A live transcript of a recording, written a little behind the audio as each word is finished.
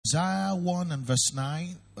Isaiah 1 and verse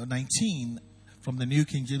 19 from the New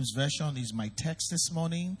King James Version is my text this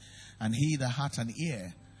morning. And he that hath an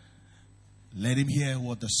ear, let him hear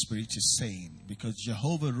what the Spirit is saying. Because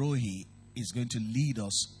Jehovah Rohi is going to lead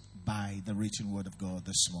us by the written word of God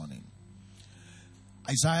this morning.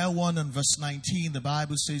 Isaiah 1 and verse 19, the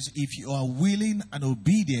Bible says, if you are willing and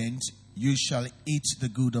obedient, you shall eat the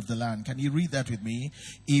good of the land. Can you read that with me?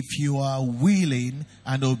 If you are willing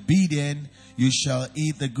and obedient, you shall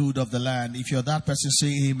eat the good of the land. If you're that person,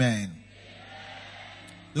 say amen.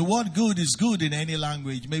 The word good is good in any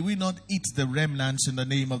language. May we not eat the remnants in the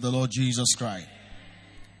name of the Lord Jesus Christ.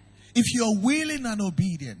 If you're willing and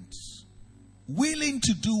obedient, willing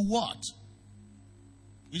to do what?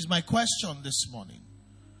 Is my question this morning.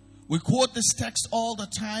 We quote this text all the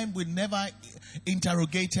time. We never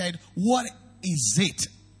interrogated what is it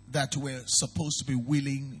that we're supposed to be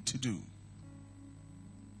willing to do.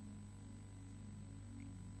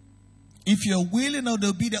 If you're willing and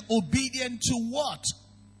obedient to what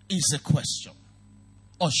is the question?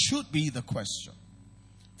 Or should be the question.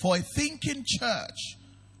 For a thinking church,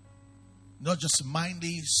 not just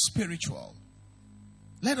mindly spiritual,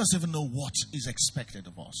 let us even know what is expected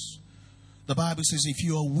of us. The Bible says if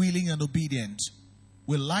you are willing and obedient,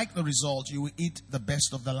 will like the result, you will eat the best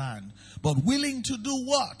of the land. But willing to do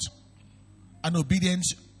what? And obedient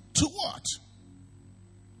to what?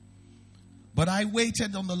 But I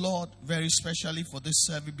waited on the Lord very specially for this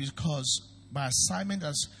service because my assignment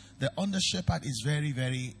as the under shepherd is very,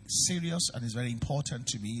 very serious and is very important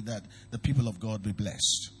to me that the people of God be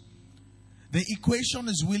blessed. The equation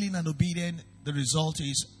is willing and obedient. The result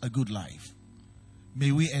is a good life.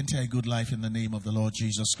 May we enter a good life in the name of the Lord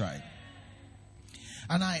Jesus Christ.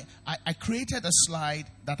 And I created a slide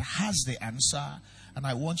that has the answer. And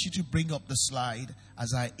I want you to bring up the slide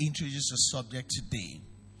as I introduce the subject today.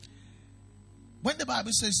 When the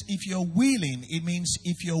Bible says if you're willing, it means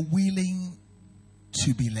if you're willing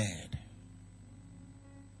to be led.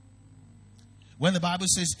 When the Bible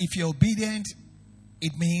says if you're obedient,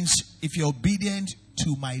 it means if you're obedient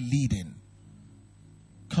to my leading.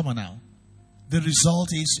 Come on now. The result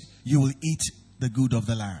is you will eat the good of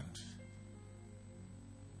the land.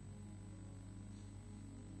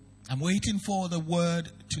 I'm waiting for the word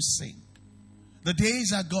to sink. The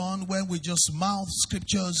days are gone when we just mouth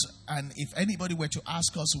scriptures, and if anybody were to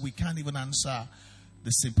ask us, we can't even answer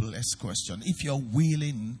the simplest question. If you're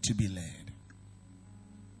willing to be led,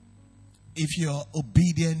 if you're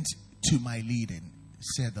obedient to my leading,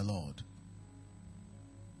 said the Lord.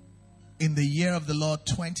 In the year of the Lord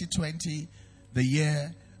 2020, the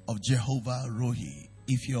year of Jehovah Rohi,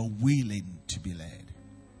 if you're willing to be led.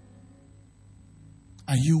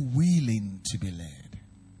 Are you willing to be led?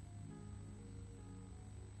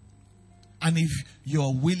 And if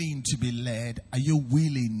you're willing to be led, are you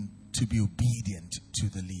willing to be obedient to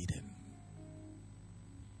the leading?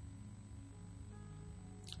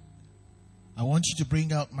 I want you to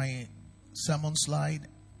bring out my sermon slide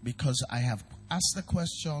because I have asked the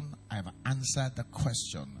question, I have answered the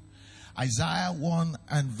question. Isaiah 1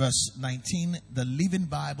 and verse 19, the Living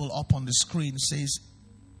Bible up on the screen says,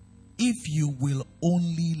 if you will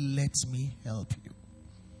only let me help you,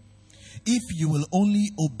 if you will only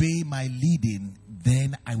obey my leading,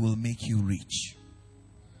 then I will make you rich.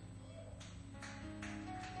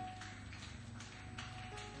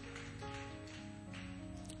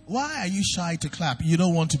 Why are you shy to clap? You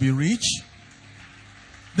don't want to be rich?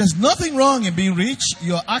 There's nothing wrong in being rich.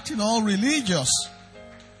 You're acting all religious.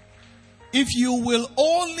 If you will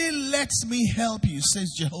only let me help you,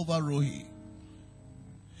 says Jehovah Rohi.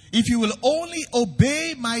 If you will only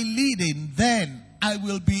obey my leading, then I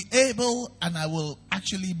will be able and I will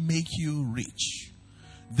actually make you rich.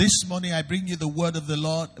 This morning I bring you the word of the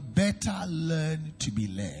Lord. Better learn to be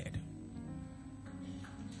led.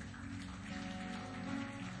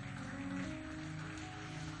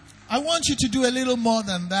 I want you to do a little more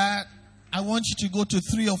than that. I want you to go to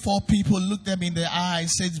 3 or 4 people, look them in the eye,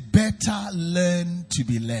 say, better learn to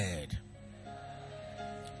be led.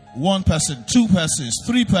 1 person, 2 persons,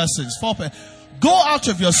 3 persons, 4 persons. Go out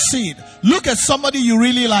of your seat. Look at somebody you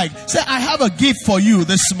really like. Say, I have a gift for you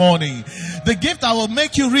this morning. The gift that will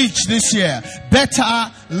make you rich this year.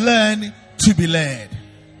 Better learn to be led.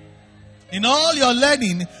 In all your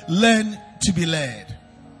learning, learn to be led.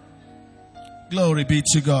 Glory be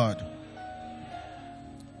to God.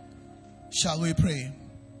 Shall we pray?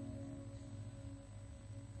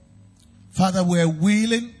 Father, we're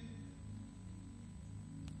willing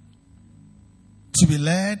to be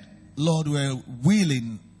led. Lord, we're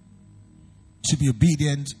willing to be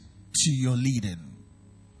obedient to your leading.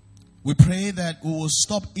 We pray that we will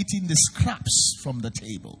stop eating the scraps from the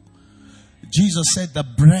table. Jesus said the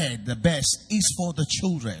bread, the best, is for the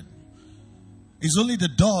children. It's only the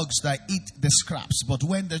dogs that eat the scraps. But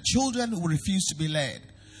when the children refuse to be led,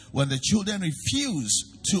 when the children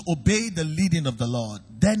refuse to obey the leading of the Lord,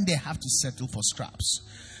 then they have to settle for scraps.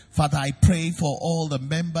 Father, I pray for all the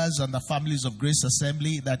members and the families of Grace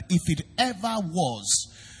Assembly that if it ever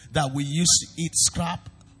was that we used to eat scrap,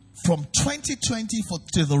 from 2020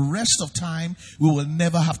 to the rest of time, we will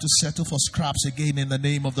never have to settle for scraps again in the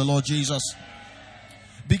name of the Lord Jesus.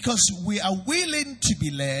 Because we are willing to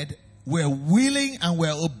be led, we're willing and we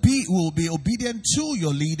will be obedient to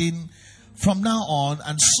your leading from now on,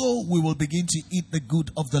 and so we will begin to eat the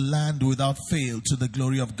good of the land without fail to the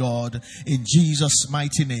glory of God in Jesus'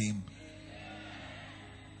 mighty name.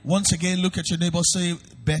 Once again, look at your neighbor, say,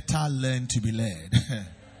 better learn to be led.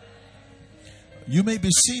 You may be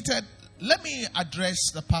seated. Let me address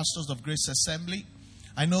the pastors of Grace Assembly.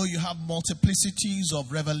 I know you have multiplicities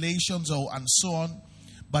of revelations and so on,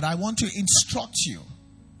 but I want to instruct you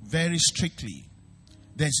very strictly.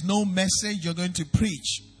 There's no message you're going to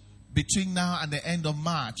preach between now and the end of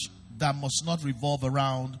March that must not revolve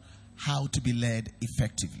around how to be led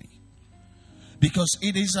effectively. Because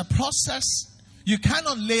it is a process. You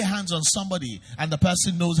cannot lay hands on somebody and the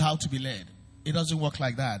person knows how to be led. It doesn't work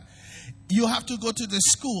like that. You have to go to the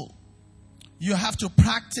school. You have to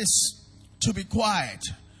practice to be quiet.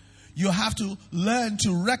 You have to learn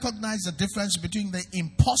to recognize the difference between the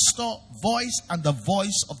impostor voice and the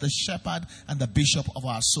voice of the shepherd and the bishop of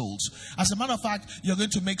our souls. As a matter of fact, you're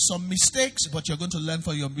going to make some mistakes, but you're going to learn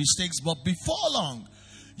from your mistakes. But before long,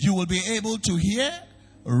 you will be able to hear,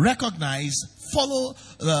 recognize, follow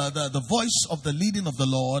the voice of the leading of the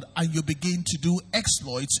Lord, and you begin to do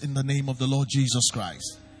exploits in the name of the Lord Jesus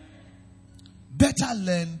Christ. Better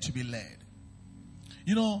learn to be led.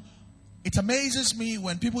 You know, it amazes me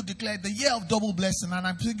when people declare the year of double blessing, and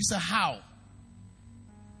I'm thinking, how?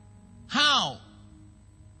 How?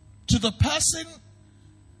 To the person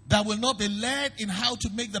that will not be led in how to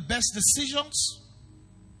make the best decisions?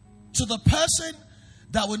 To the person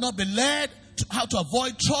that will not be led to how to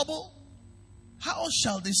avoid trouble? How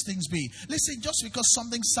shall these things be? Listen, just because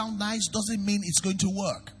something sounds nice doesn't mean it's going to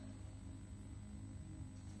work.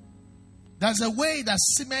 There's a way that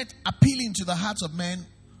seemeth appealing to the hearts of men,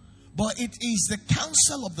 but it is the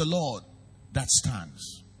counsel of the Lord that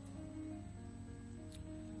stands.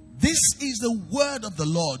 This is the word of the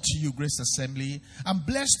Lord to you, Grace Assembly. And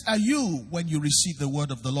blessed are you when you receive the word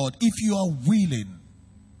of the Lord, if you are willing.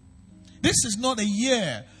 This is not a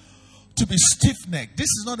year to be stiff-necked. This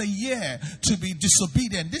is not a year to be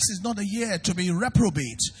disobedient. This is not a year to be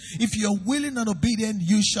reprobate. If you are willing and obedient,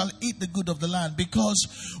 you shall eat the good of the land. Because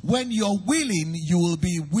when you're willing, you will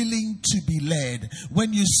be willing to be led.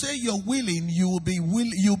 When you say you're willing, you'll be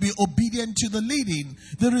obedient to the leading.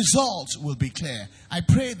 The result will be clear. I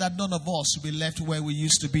pray that none of us will be left where we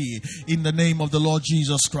used to be, in the name of the Lord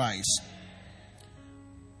Jesus Christ.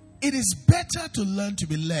 It is better to learn to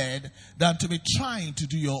be led than to be trying to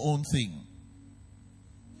do your own thing.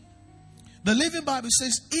 The Living Bible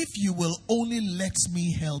says, if you will only let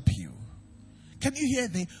me help you. Can you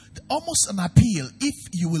hear almost an appeal? If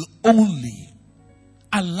you will only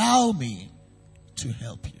allow me to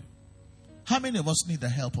help you. How many of us need the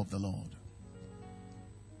help of the Lord?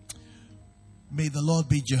 May the Lord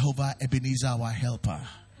be Jehovah Ebenezer, our helper.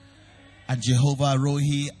 And Jehovah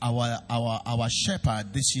Rohi, our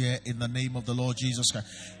shepherd this year, in the name of the Lord Jesus Christ.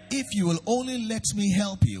 If you will only let me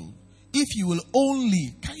help you. If you will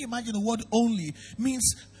only. Can you imagine the word only?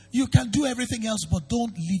 Means you can do everything else, but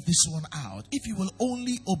don't leave this one out. If you will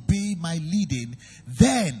only obey my leading,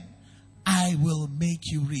 then I will make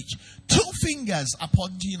you rich. 2 fingers are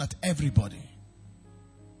pointing at everybody.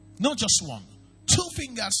 Not just one. 2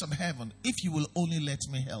 fingers from heaven. If you will only let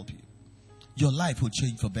me help you. Your life will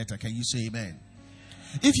change for better. Can you say amen?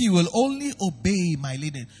 If you will only obey my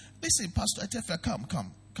leading. Listen, Pastor Etefia, come.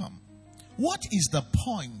 What is the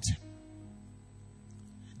point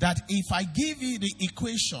that if I give you the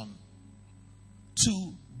equation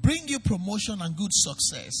to bring you promotion and good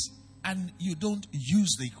success and you don't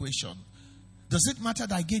use the equation, does it matter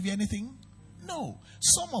that I gave you anything? No.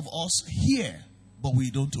 Some of us hear, but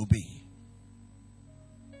we don't obey.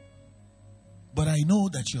 But I know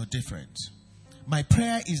that you're different. My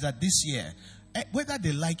prayer is that this year, whether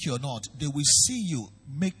they like you or not, they will see you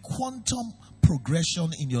make quantum progression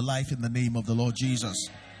in your life in the name of the Lord Jesus.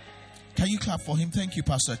 Can you clap for him? Thank you,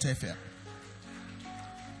 Pastor Tefia.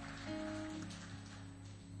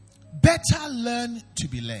 Better learn to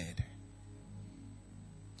be led.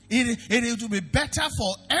 It will be better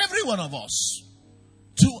for every one of us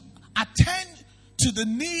to attend to the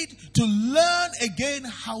need to learn again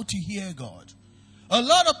how to hear God. A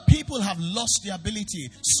lot of people have lost the ability.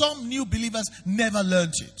 Some new believers never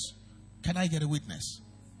learned it. Can I get a witness?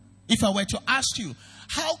 If I were to ask you,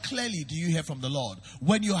 how clearly do you hear from the Lord?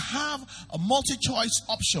 When you have a multi-choice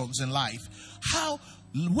options in life,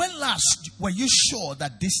 when last were you sure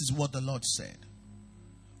that this is what the Lord said?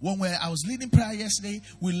 When I was leading prayer yesterday,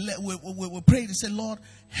 we prayed and said, Lord,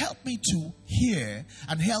 help me to hear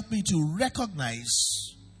and help me to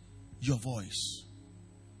recognize your voice.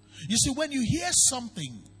 You see, when you hear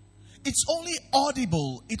something, it's only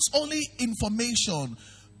audible, it's only information,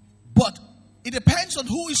 but it depends on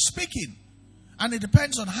who is speaking, and it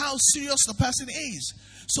depends on how serious the person is.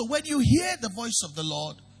 So when you hear the voice of the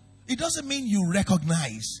Lord, it doesn't mean you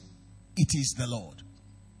recognize it is the Lord.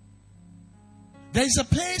 There is a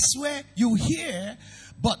place where you hear,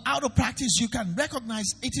 but out of practice you can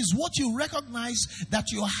recognize. It is what you recognize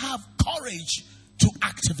that you have courage to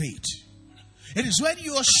activate. It is when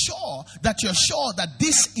you are sure that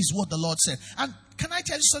this is what the Lord said. And can I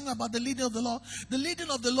tell you something about the leading of the Lord? The leading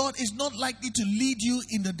of the Lord is not likely to lead you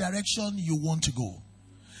in the direction you want to go.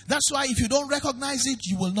 That's why if you don't recognize it,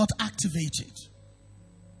 you will not activate it.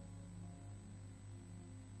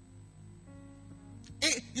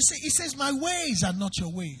 You see, it says, my ways are not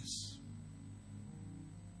your ways.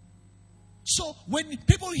 So when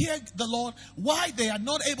people hear the Lord, why they are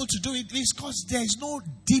not able to do it is because there is no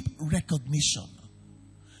deep recognition.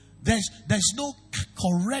 There's no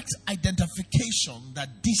correct identification that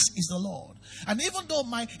this is the Lord. And even though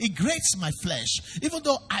it grates my flesh, even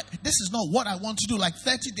though this is not what I want to do, like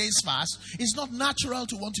 30 days fast, it's not natural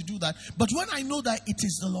to want to do that. But when I know that it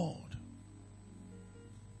is the Lord,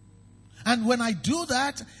 and when I do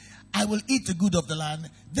that, I will eat the good of the land,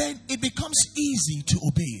 then it becomes easy to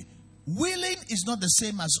obey. Willing is not the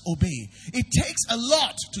same as obey. It takes a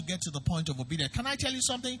lot to get to the point of obedience. Can I tell you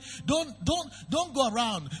something? Don't go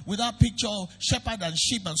around without picture of shepherd and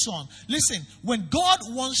sheep and so on. Listen, when God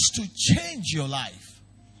wants to change your life,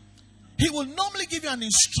 He will normally give you an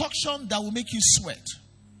instruction that will make you sweat.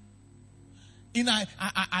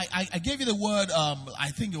 I gave you the word, I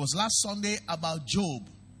think it was last Sunday, about Job.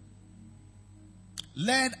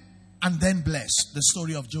 Led and then blessed, the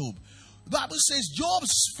story of Job. The Bible says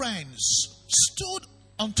Job's friends stood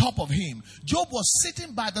on top of him. Job was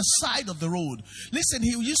sitting by the side of the road. Listen,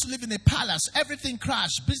 he used to live in a palace. Everything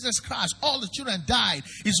crashed. Business crashed. All the children died.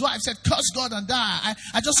 His wife said, curse God and die.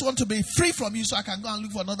 I just want to be free from you so I can go and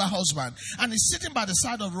look for another husband. And he's sitting by the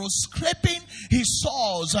side of the road, scraping his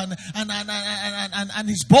sores and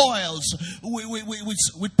his boils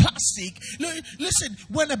with plastic. Listen,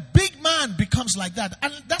 when a big man becomes like that,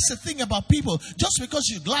 and that's the thing about people, just because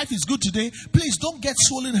your life is good today, please don't get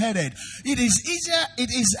swollen headed.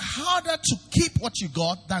 It is harder to keep what you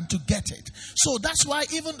got than to get it. So that's why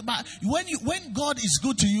even when God is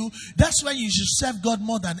good to you, that's when you should serve God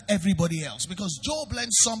more than everybody else. Because Job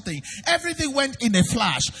learned something. Everything went in a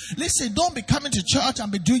flash. Listen, don't be coming to church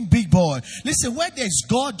and be doing big boy. Listen, where there's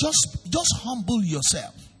God, just humble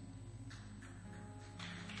yourself.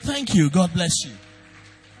 Thank you. God bless you.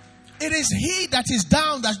 It is He that is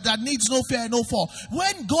down that needs no fear, no fall.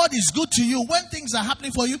 When God is good to you, when things are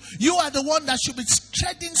happening for you, you are the one that should be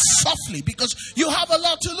treading softly because you have a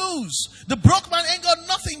lot to lose. The broke man ain't got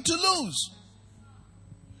nothing to lose.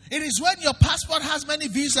 It is when your passport has many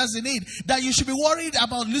visas in it that you should be worried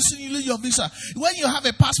about losing your visa. When you have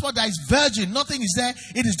a passport that is virgin, nothing is there,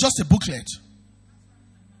 it is just a booklet.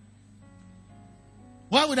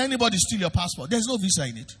 Why would anybody steal your passport? There's no visa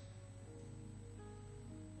in it.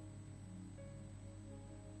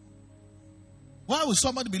 Why would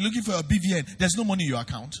somebody be looking for a BVN? There's no money in your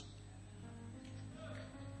account.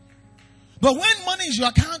 But when money is your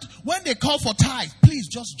account, when they call for tithe, please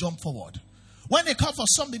just jump forward. When they call for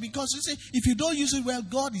something, because you see, if you don't use it well,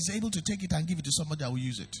 God is able to take it and give it to somebody that will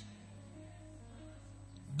use it.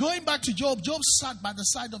 Going back to Job, Job sat by the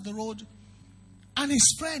side of the road, and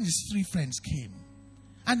his 3 friends came.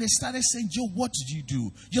 And they started saying, Job, what did you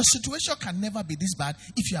do? Your situation can never be this bad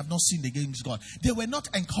if you have not sinned against God. They were not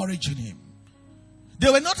encouraging him. They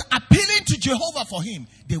were not appealing to Jehovah for him.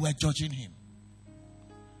 They were judging him.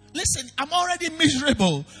 Listen, I'm already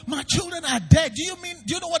miserable. My children are dead. Do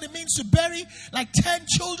you know what it means to bury like 10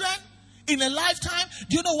 children in a lifetime?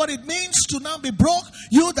 Do you know what it means to now be broke?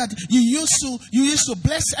 You used to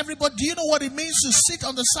bless everybody. Do you know what it means to sit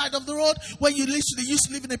on the side of the road when you used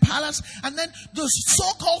to live in a palace? And then those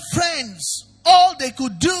so-called friends, all they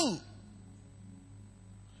could do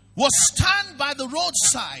was stand by the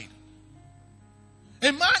roadside.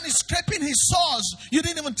 A man is scraping his sores. You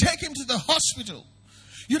didn't even take him to the hospital.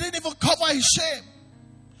 You didn't even cover his shame.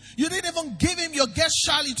 You didn't even give him your guest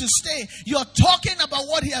Charlie to stay. You're talking about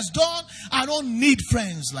what he has done. I don't need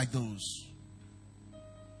friends like those.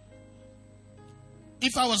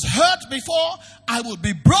 If I was hurt before, I would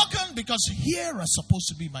be broken, because here are supposed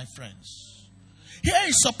to be my friends. Here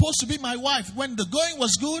is supposed to be my wife. When the going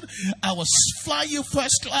was good, I was flying you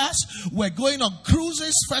first class. We're going on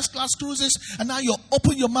cruises, first class cruises. And now you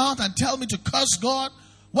open your mouth and tell me to curse God.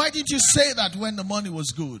 Why didn't you say that when the money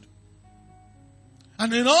was good?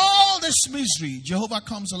 And in all this misery, Jehovah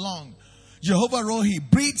comes along. Jehovah Rohi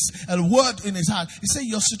breathes a word in his heart. He said,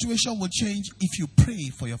 your situation will change if you pray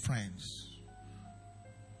for your friends.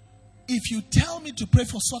 If you tell me to pray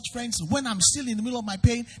for such friends when I'm still in the middle of my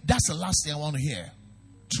pain, that's the last thing I want to hear.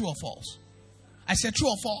 True or false? I said true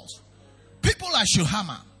or false? People I should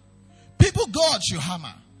hammer. People God should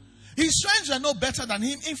hammer. His friends were no better than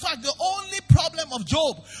him. In fact, the only problem of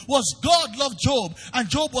Job was God loved Job, and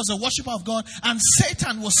Job was a worshiper of God, and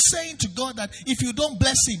Satan was saying to God that if you don't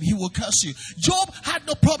bless him, he will curse you. Job had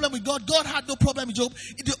no problem with God. God had no problem with Job.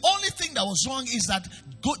 The only thing that was wrong is that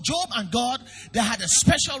Job and God, they had a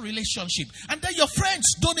special relationship. And then your friends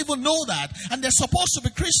don't even know that, and they're supposed to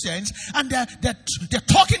be Christians, and they're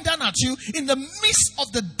talking down at you in the midst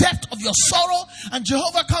of the depth of your sorrow. And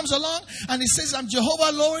Jehovah comes along and he says, I'm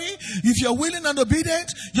Jehovah Lori. If you're willing and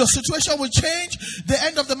obedient, your situation will change. The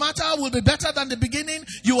end of the matter will be better than the beginning.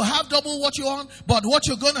 You will have double what you want. But what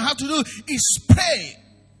you're going to have to do is pray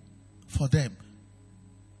for them.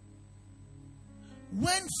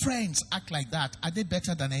 When friends act like that, are they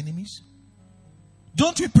better than enemies?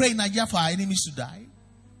 Don't we pray in Nigeria for our enemies to die?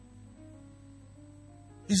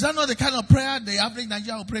 Is that not the kind of prayer the average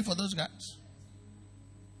Nigerian will pray for those guys?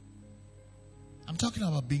 I'm talking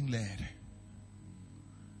about being led.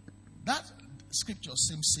 That scripture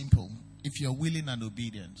seems simple. If you're willing and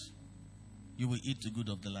obedient, you will eat the good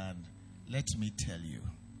of the land. Let me tell you,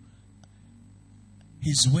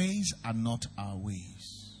 his ways are not our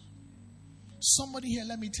ways. Somebody here,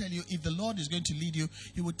 let me tell you, if the Lord is going to lead you,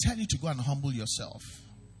 he will tell you to go and humble yourself.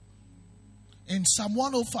 In Psalm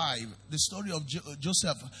 105, the story of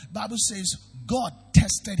Joseph, the Bible says God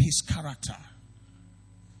tested his character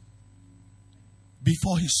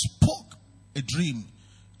before he spoke a dream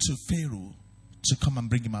to Pharaoh to come and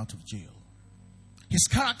bring him out of jail. His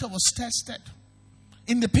character was tested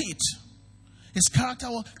in the pit. His character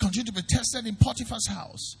will continue to be tested in Potiphar's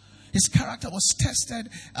house. His character was tested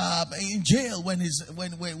in jail when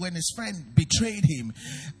his friend betrayed him.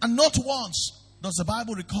 And not once does the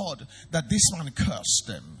Bible record that this man cursed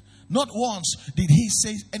them. Not once did he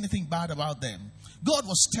say anything bad about them. God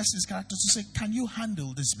was testing his character to say, can you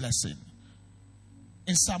handle this blessing?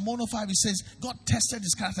 In Psalm 105, he says, God tested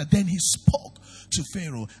his character. Then he spoke to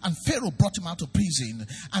Pharaoh. And Pharaoh brought him out of prison.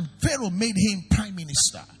 And Pharaoh made him prime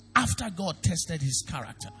minister after God tested his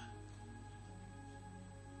character.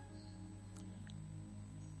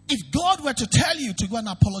 If God were to tell you to go and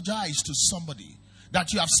apologize to somebody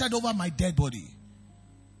that you have said over my dead body,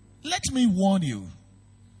 let me warn you,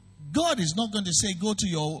 God is not going to say go to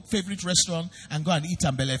your favorite restaurant and go and eat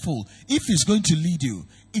and belly full. If he's going to lead you,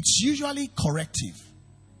 it's usually corrective.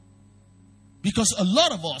 Because a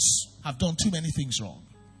lot of us have done too many things wrong.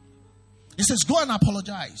 He says, go and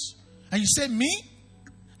apologize. And you say, me?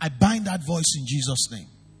 I bind that voice in Jesus' name.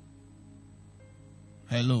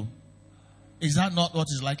 Hello. Is that not what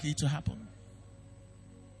is likely to happen?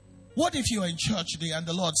 What if you are in church today and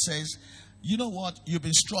the Lord says, you know what? You've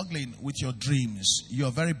been struggling with your dreams. You're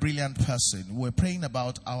a very brilliant person. We're praying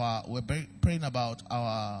about our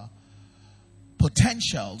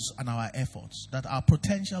potentials and our efforts. That our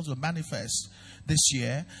potentials will manifest this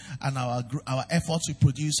year and our efforts will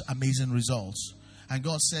produce amazing results. And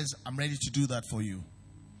God says, I'm ready to do that for you.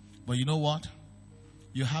 But you know what?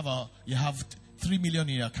 You have 3 million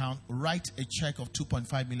in your account. Write a check of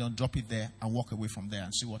 2.5 million, drop it there and walk away from there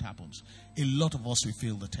and see what happens. A lot of us will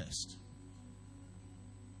fail the test.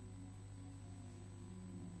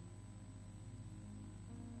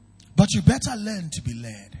 But you better learn to be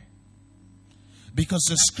led. Because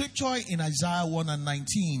the scripture in Isaiah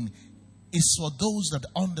 1:19 is for those that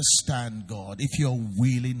understand God, if you're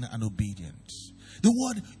willing and obedient. The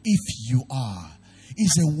word "if you are"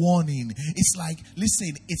 is a warning. It's like,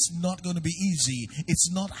 listen, it's not going to be easy. It's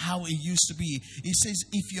not how it used to be. It says,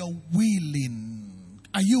 if you're willing.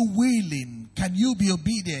 Are you willing? Can you be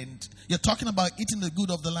obedient? You're talking about eating the good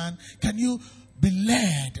of the land. Can you be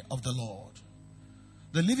led of the Lord?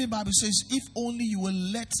 The Living Bible says, if only you will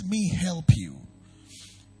let me help you.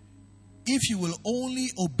 If you will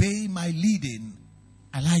only obey my leading,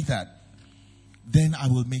 I like that, then I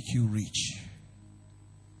will make you rich.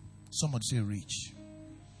 Somebody say rich.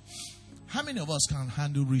 How many of us can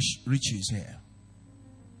handle riches here?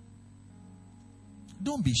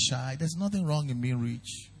 Don't be shy. There's nothing wrong in being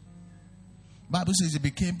rich. Bible says it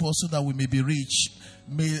became poor so that we may be rich.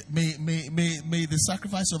 May the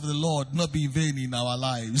sacrifice of the Lord not be in vain in our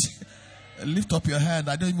lives. Lift up your hand.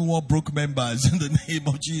 I don't even want broke members in the name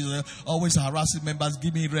of Jesus. Always harassing members.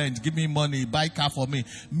 Give me rent. Give me money. Buy car for me.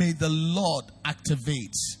 May the Lord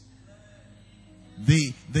activate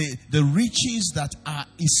the riches that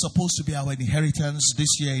is supposed to be our inheritance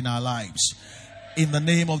this year in our lives. In the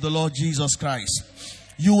name of the Lord Jesus Christ.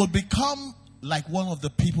 You will become like one of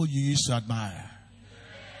the people you used to admire.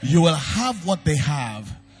 You will have what they have,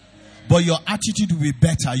 but your attitude will be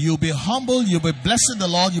better. You'll be humble. You'll be blessing the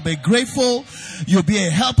Lord. You'll be grateful. You'll be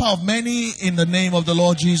a helper of many in the name of the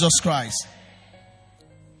Lord Jesus Christ.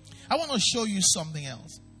 I want to show you something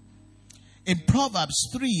else. In Proverbs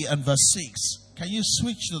 3 and verse 6, can you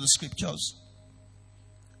switch to the scriptures?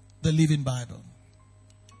 The Living Bible.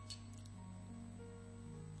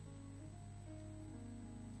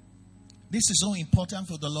 This is so important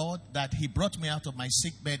for the Lord that He brought me out of my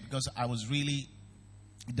sick bed because I was really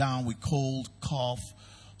down with cold, cough,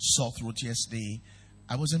 sore throat yesterday.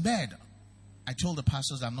 I was in bed. I told the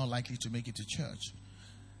pastors I'm not likely to make it to church.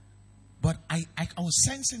 But I was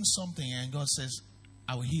sensing something, and God says,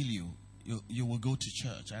 I will heal you. You will go to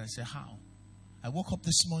church. And I said, how? I woke up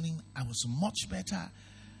this morning. I was much better.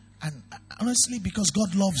 And honestly, because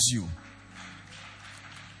God loves you.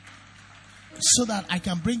 So that I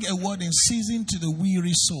can bring a word in season to the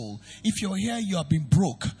weary soul. If you're here, you have been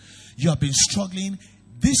broke. You have been struggling.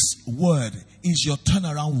 This word is your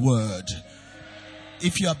turnaround word.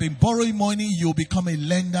 If you have been borrowing money, you'll become a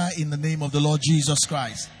lender in the name of the Lord Jesus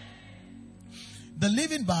Christ. The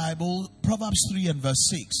Living Bible, Proverbs 3 and verse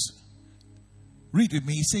 6. Read with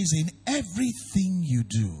me. It says, in everything you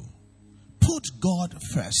do, put God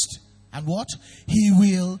first. And what? He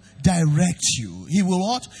will direct you. He will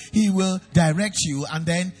what? He will direct you. And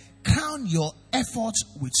then crown your efforts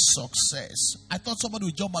with success. I thought somebody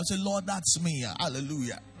would jump and say, Lord, that's me.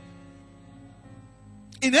 Hallelujah.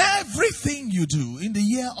 In everything you do, in the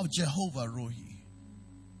year of Jehovah Rohi,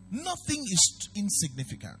 nothing is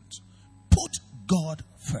insignificant. Put God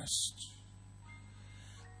first.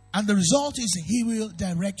 And the result is He will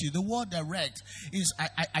direct you. The word direct is,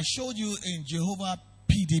 I showed you in Jehovah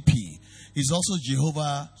PDP. Is also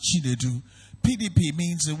Jehovah Chinedu. PDP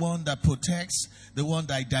means the one that protects, the one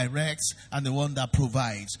that directs, and the one that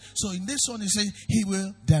provides. So in this one, it says He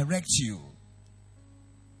will direct you.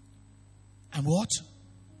 And what?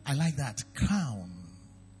 I like that. Crown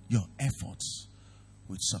your efforts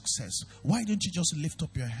with success. Why don't you just lift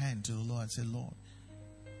up your hand to the Lord and say, Lord,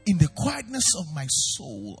 in the quietness of my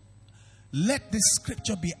soul, let this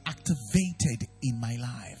scripture be activated in my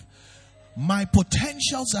life. My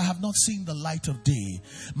potentials that have not seen the light of day,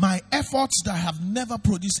 my efforts that have never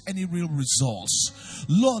produced any real results,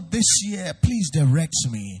 Lord, this year please direct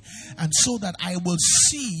me, and so that I will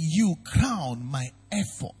see you crown my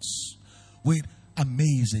efforts with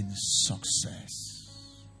amazing success.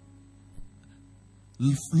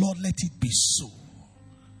 Lord, let it be so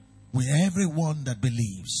with everyone that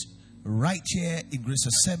believes right here in Grace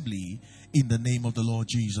Assembly in the name of the Lord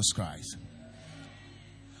Jesus Christ.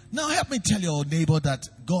 Now help me tell your neighbor that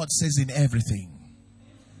God says in everything.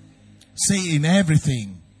 Say in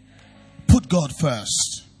everything. Put God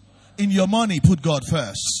first. In your money, put God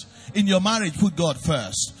first. In your marriage, put God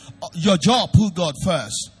first. Your job, put God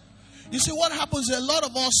first. You see what happens? A lot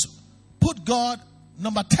of us put God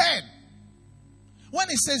number 10. When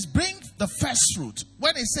it says bring the first fruit,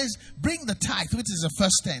 when it says bring the tithe, which is the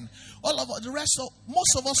first 10, all of the rest of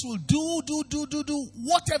most of us will do.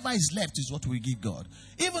 Whatever is left is what we give God.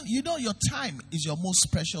 Even your time is your most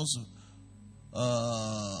precious.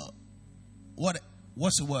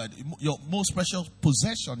 What's the word? Your most precious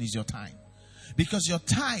possession is your time, because your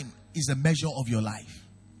time is a measure of your life.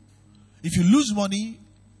 If you lose money,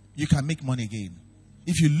 you can make money again.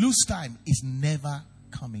 If you lose time, it's never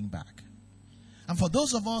coming back. And for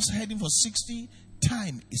those of us heading for 60,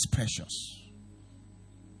 time is precious.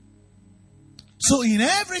 So in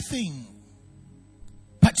everything,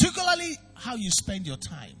 particularly how you spend your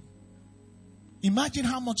time, imagine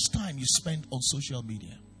how much time you spend on social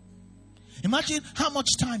media. Imagine how much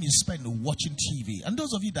time you spend watching TV. And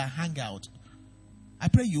those of you that hang out, I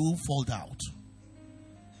pray you won't fall down.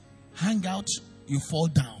 Hang out, you fall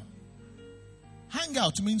down. Hang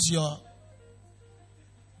out means you're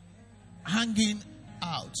hanging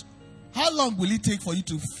out. How long will it take for you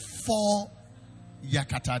to fall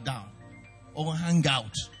yakata down or hang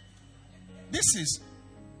out?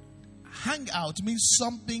 Hang out means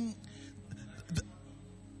something.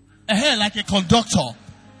 like a conductor.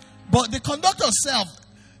 But the conductor self,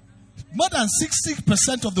 more than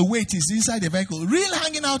 60% of the weight is inside the vehicle. Real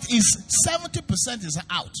hanging out is 70% is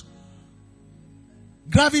out.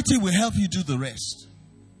 Gravity will help you do the rest.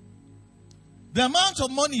 The amount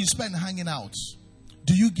of money you spend hanging out,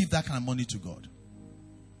 do you give that kind of money to God?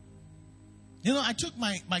 You know, I took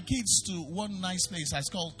my kids to one nice place. It's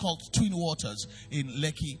called Twin Waters in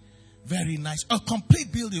Lekki. Very nice. A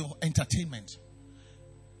complete building of entertainment.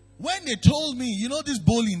 When they told me, you know this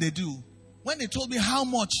bowling they do. When they told me how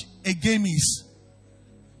much a game is.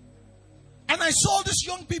 And I saw these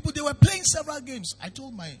young people, they were playing several games. I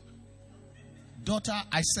told my daughter,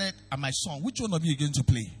 I said, and my son, which one of you are going to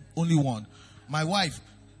play? Only one. My wife,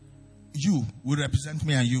 you will represent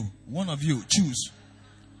me and you. One of you, choose.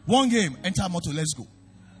 One game, enter motor, let's go.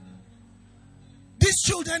 These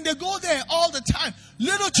children, they go there all the time.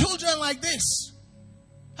 Little children like this.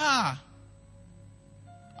 Hang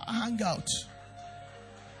out.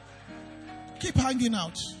 Keep hanging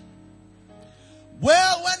out.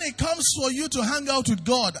 Well, when it comes for you to hang out with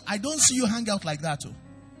God, I don't see you hang out like that too.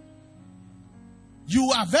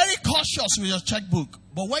 You are very cautious with your checkbook.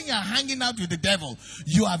 But when you are hanging out with the devil,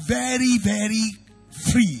 you are very, very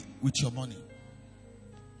free with your money.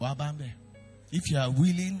 If you are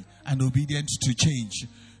willing and obedient to change,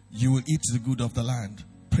 you will eat the good of the land.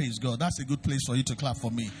 Praise God. That's a good place for you to clap for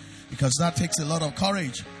me, because that takes a lot of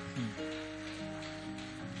courage.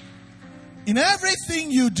 In everything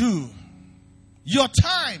you do, your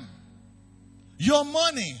time, your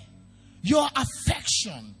money, your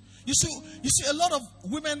affection. You see, a lot of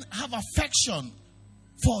women have affection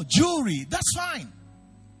for jewelry. That's fine.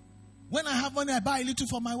 When I have money, I buy a little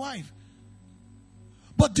for my wife.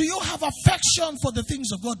 But do you have affection for the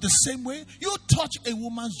things of God the same way? You touch a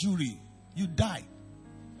woman's jewelry, you die.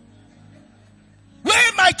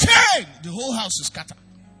 Where my chain? The whole house is scattered.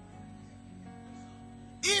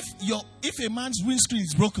 If a man's windscreen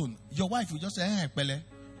is broken, your wife will just say, Pele.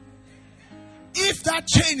 If that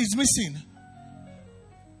chain is missing,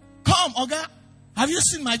 come, Oga, have you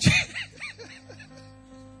seen my chain?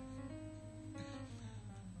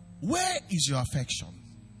 Where is your affection?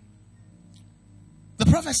 The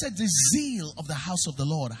prophet said, the zeal of the house of the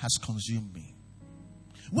Lord has consumed me.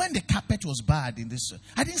 When the carpet was bad in this,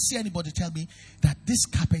 I didn't see anybody tell me that this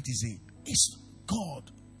carpet is God.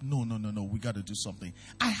 No, we got to do something.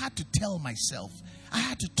 I had to tell myself, I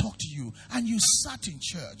had to talk to you, and you sat in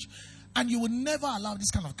church, and you would never allow this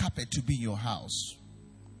kind of carpet to be in your house.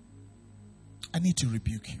 I need to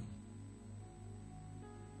rebuke you.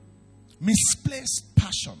 Misplaced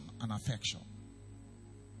passion and affection.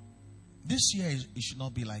 This year, it should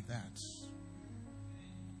not be like that.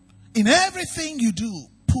 In everything you do,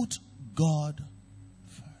 put God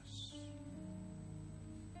first.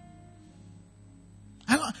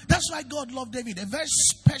 And that's why God loved David. A very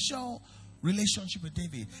special relationship with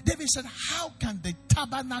David. David said, how can the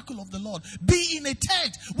tabernacle of the Lord be in a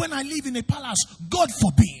tent when I live in a palace? God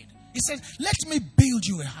forbid. He said, let me build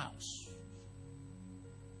you a house.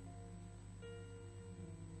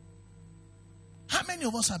 How many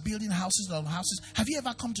of us are building houses on houses? Have you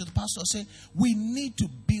ever come to the pastor and say, we need to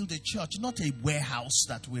build a church, not a warehouse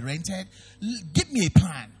that we rented? Give me a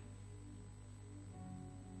plan.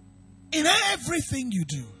 In everything you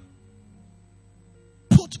do,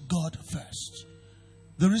 put God first.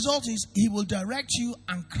 The result is He will direct you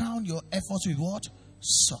and crown your efforts with what?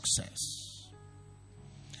 Success.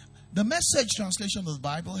 The Message translation of the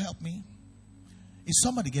Bible, help me. Is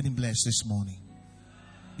somebody getting blessed this morning?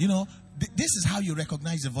 You know, this is how you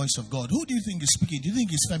recognize the voice of God. Who do you think is speaking? Do you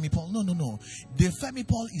think it's Femi Paul? No. The Femi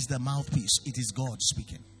Paul is the mouthpiece. It is God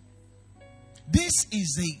speaking. This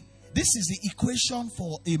is the equation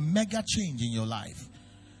for a mega change in your life.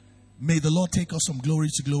 May the Lord take us from glory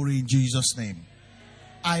to glory in Jesus' name.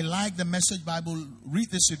 I like the Message Bible. Read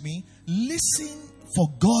this with me. Listen for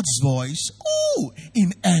God's voice.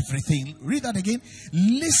 In everything. Read that again.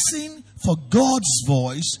 Listen for God's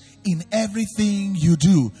voice in everything you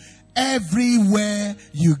do. Everywhere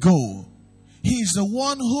you go. He is the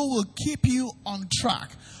one who will keep you on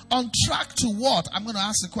track. On track to what? I'm going to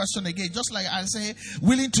ask the question again. Just like I say,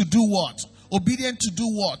 willing to do what? Obedient to do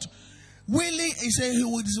what? Willing, he said, he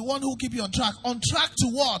is the one who will keep you on track. On track to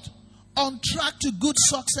what? On track to good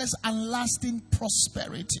success and lasting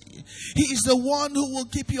prosperity. He is the one who will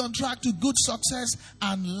keep you on track to good success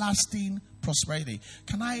and lasting prosperity.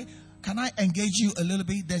 Can I engage you a little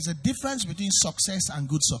bit? There's a difference between success and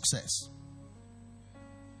good success.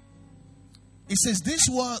 It says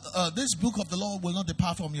this book of the Lord will not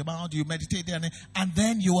depart from your mouth. You meditate there and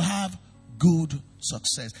then you have good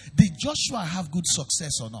success. Did Joshua have good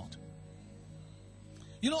success or not?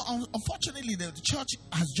 You know, unfortunately, the church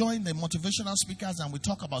has joined the motivational speakers and we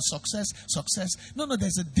talk about success. No,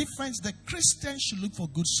 there's a difference. The Christians should look for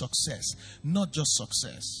good success, not just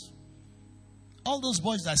success. All those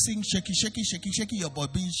boys that sing shaky, shaky, shaky, shaky, your boy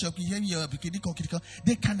being shaky, your bikini,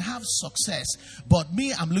 they can have success. But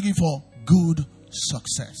me, I'm looking for good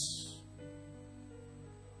success.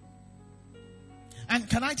 And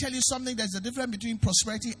can I tell you something? There's a difference between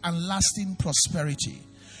prosperity and lasting prosperity.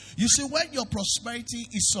 You see, when your prosperity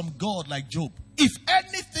is from God, like Job, if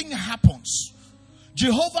anything happens,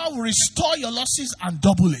 Jehovah will restore your losses and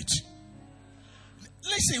double it.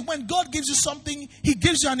 Listen, when God gives you something, He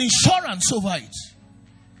gives you an insurance over it.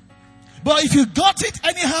 But if you got it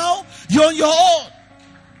anyhow, you're on your own.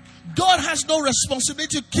 God has no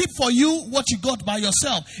responsibility to keep for you what you got by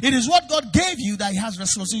yourself. It is what God gave you that He has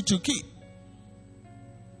responsibility to keep.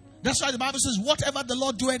 That's why the Bible says, whatever the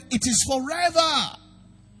Lord doeth, it is forever.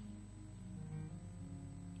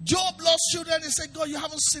 Job lost children. He said, God, you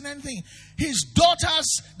haven't seen anything. His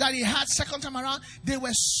daughters that he had second time around, they were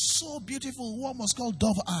so beautiful. One was called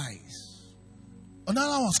Dove Eyes. Another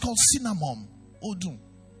one was called Cinnamon Odun.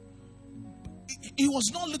 He was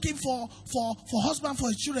not looking for husband for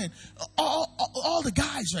his children. All the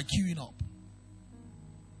guys were queuing up.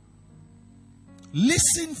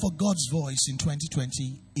 Listen for God's voice in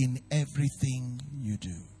 2020 in everything you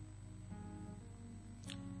do.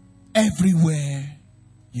 Everywhere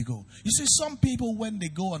you go. You see, some people, when they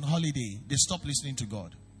go on holiday, they stop listening to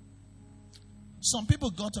God. Some people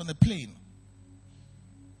got on a plane.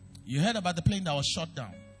 You heard about the plane that was shut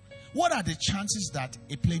down. What are the chances that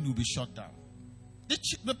a plane will be shut down?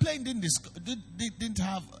 The plane didn't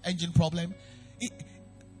have engine problem.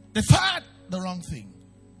 They fired the wrong thing.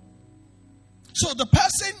 So the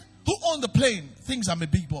person who owned the plane thinks I'm a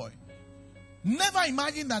big boy. Never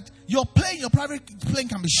imagine that your private plane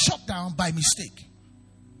can be shut down by mistake.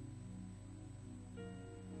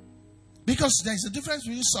 Because there's a difference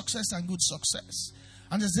between success and good success.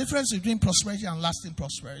 And there's a difference between prosperity and lasting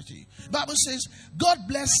prosperity. The Bible says, God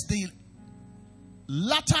blessed the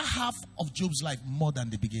latter half of Job's life more than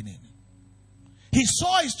the beginning. He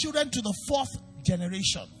saw his children to the fourth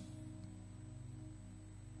generation.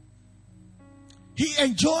 He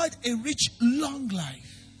enjoyed a rich, long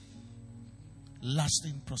life.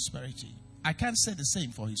 Lasting prosperity. I can't say the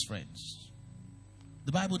same for his friends.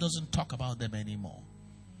 The Bible doesn't talk about them anymore.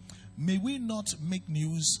 May we not make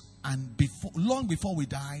news and long before we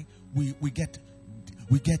die, we get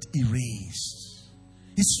erased.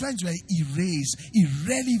 His friends were erased,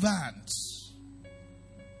 irrelevant.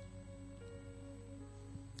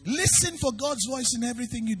 Listen for God's voice in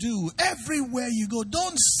everything you do. Everywhere you go.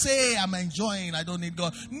 Don't say, I'm enjoying, I don't need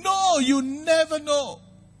God. No, you never know.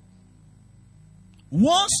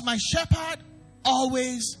 Once my shepherd,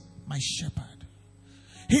 always my shepherd.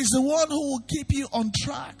 He's the one who will keep you on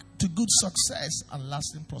track to good success and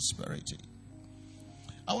lasting prosperity.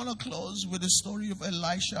 I want to close with the story of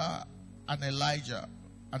Elisha and Elijah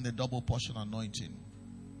and the double portion anointing.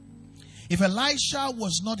 If Elisha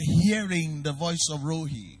was not hearing the voice of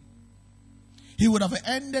Rohi, he would have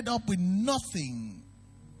ended up with nothing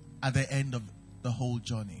at the end of the whole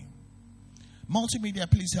journey. Multimedia,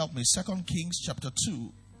 please help me. 2 Kings chapter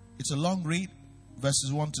 2. It's a long read,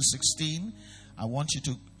 verses 1 to 16. I want you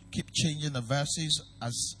to keep changing the verses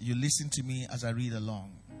as you listen to me as I read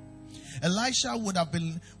along. Elisha would have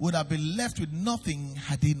been left with nothing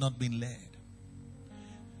had he not been led.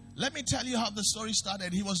 Let me tell you how the story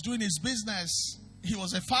started. He was doing his business. He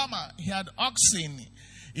was a farmer. He had oxen.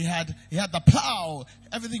 He had the plow.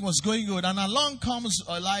 Everything was going good. And along comes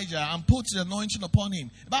Elijah and puts the anointing upon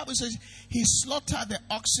him. The Bible says he slaughtered the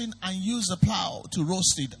oxen and used the plow to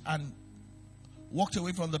roast it and walked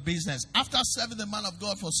away from the business. After serving the man of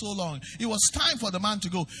God for so long, it was time for the man to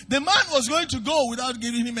go. The man was going to go without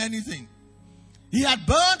giving him anything. He had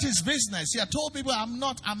burnt his business. He had told people,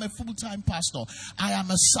 I'm a full-time pastor. I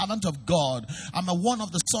am a servant of God. I'm one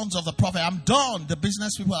of the sons of the prophet. I'm done. The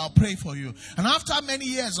business people, I'll pray for you. And after many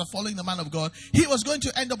years of following the man of God, he was going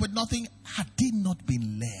to end up with nothing had he not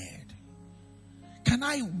been led. Can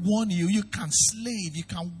I warn you, you can slave, you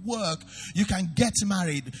can work, you can get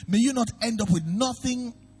married. May you not end up with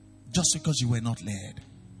nothing just because you were not led.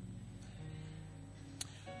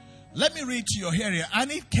 Let me read to your hearing.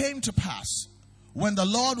 And it came to pass, when the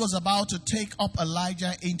Lord was about to take up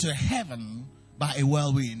Elijah into heaven by a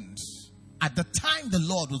whirlwind, at the time the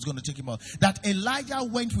Lord was going to take him up, that Elijah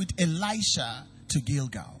went with Elisha to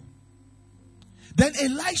Gilgal. Then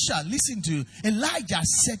Elijah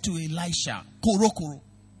said to Elisha, Koro Koro.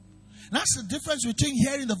 That's the difference between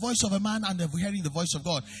hearing the voice of a man and hearing the voice of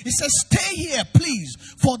God. He says, stay here, please,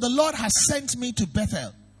 for the Lord has sent me to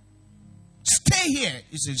Bethel. Stay here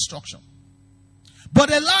is the instruction.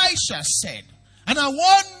 But Elisha said, and I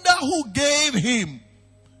wonder who gave him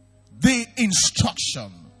the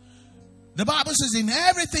instruction. The Bible says, in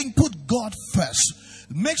everything put God first.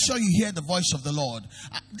 Make sure you hear the voice of the Lord.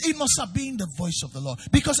 It must have been the voice of the Lord.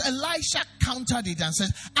 Because Elisha countered it and said,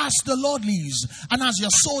 as the Lord lives and as your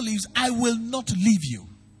soul lives, I will not leave you.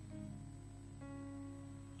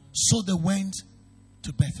 So they went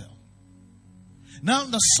to Bethel. Now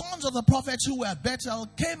the sons of the prophets who were at Bethel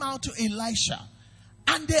came out to Elisha.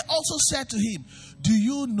 And they also said to him, do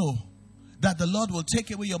you know that the Lord will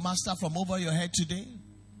take away your master from over your head today?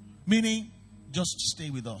 Meaning, just stay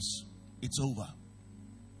with us. It's over.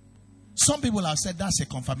 Some people have said that's a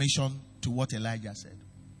confirmation to what Elijah said.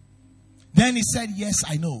 Then he said, yes,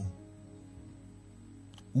 I know.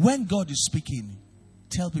 When God is speaking,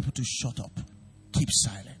 tell people to shut up. Keep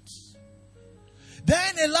silence.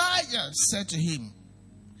 Then Elijah said to him,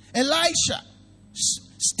 Elisha,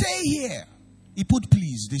 stay here. He put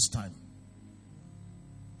please this time.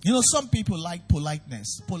 You know, some people like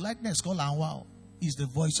politeness. Politeness, call and wow, is the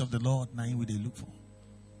voice of the Lord. Now, what they look for.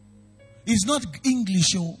 It's not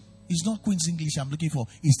English, oh. It's not Queen's English I'm looking for.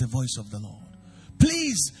 It's the voice of the Lord.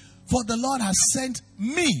 Please, for the Lord has sent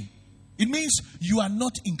me. It means you are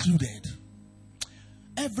not included.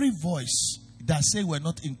 Every voice that say we're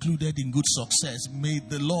not included in good success, may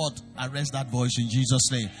the Lord arrest that voice in Jesus'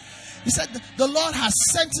 name. He said, the Lord has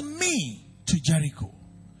sent me to Jericho.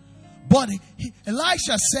 But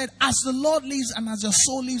Elisha said, as the Lord lives and as your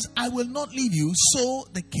soul lives, I will not leave you. So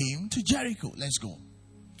they came to Jericho. Let's go.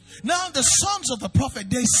 Now the sons of the prophet,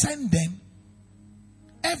 they send them.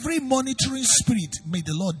 Every monitoring spirit, may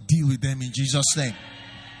the Lord deal with them in Jesus' name.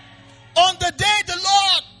 On the day the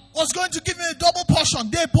Lord was going to give me a double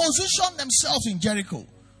portion, they positioned themselves in Jericho.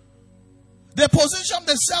 They positioned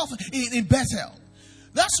themselves in Bethel.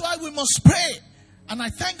 That's why we must pray. And I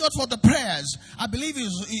thank God for the prayers. I believe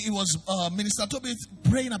it was Minister Toby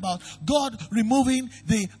praying about God removing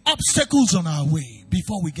the obstacles on our way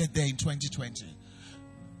before we get there in 2020.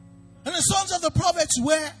 And the sons of the prophets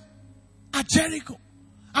were at Jericho.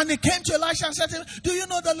 And they came to Elisha and said to him, do you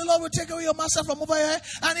know that the Lord will take away your master from over here?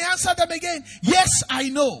 And he answered them again, yes, I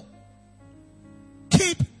know.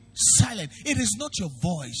 Keep silent. It is not your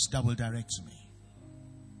voice that will direct me.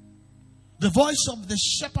 The voice of the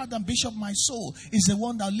shepherd and bishop of my soul is the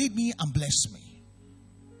one that will lead me and bless me.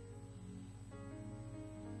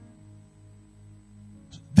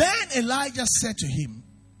 Then Elijah said to him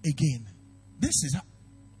again, this is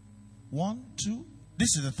 1, 2,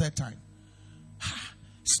 this is the third time.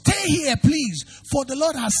 Stay here, please, for the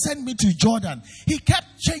Lord has sent me to Jordan. He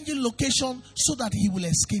kept changing location so that he will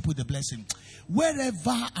escape with the blessing.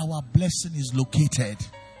 Wherever our blessing is located,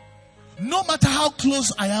 no matter how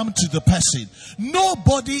close I am to the person,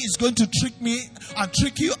 nobody is going to trick me and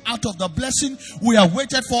trick you out of the blessing we have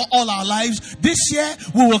waited for all our lives. This year,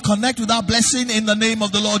 we will connect with our blessing in the name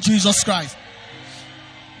of the Lord Jesus Christ.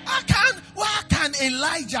 Why can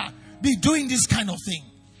Elijah be doing this kind of thing?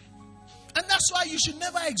 And that's why you should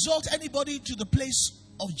never exalt anybody to the place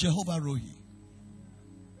of Jehovah Rohi.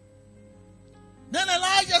 Then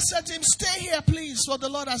Elijah said to him, stay here, please, for the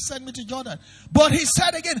Lord has sent me to Jordan. But he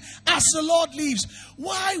said again, as the Lord lives,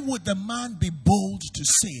 why would the man be bold to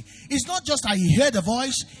say? It's not just that he heard the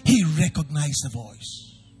voice, he recognized the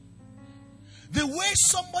voice. The way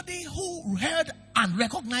somebody who heard and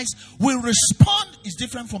recognized will respond is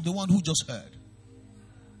different from the one who just heard.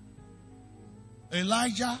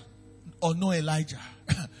 Elijah or no Elijah,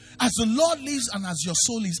 as the Lord lives and as your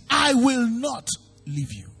soul lives, I will not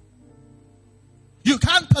leave you. You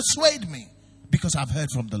can't persuade me because I've heard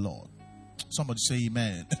from the Lord. Somebody say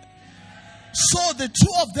amen. So the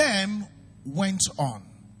two of them went on.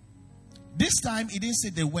 This time it didn't say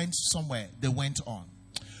they went somewhere. They went on.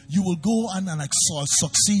 You will go on and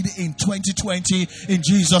succeed in 2020 in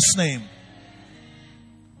Jesus' name.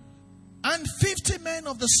 And 50 men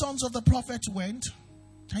of the sons of the prophet went.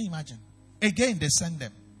 Can you imagine? Again, they send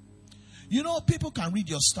them. You know, people can read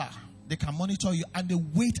your star. They can monitor you and they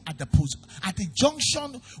wait at the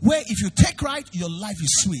junction where if you take right, your life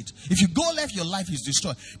is sweet. If you go left, your life is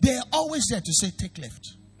destroyed. They are always there to say, take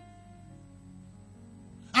left.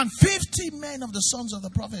 And 50 men of the sons of the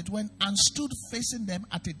prophet went and stood facing them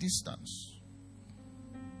at a distance.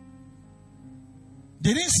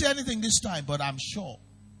 They didn't say anything this time, but I'm sure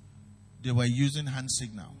they were using hand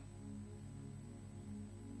signal.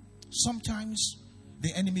 Sometimes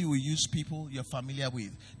the enemy will use people you're familiar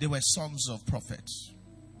with. They were sons of prophets.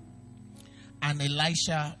 And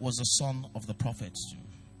Elisha was the son of the prophet too.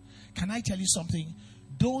 Can I tell you something?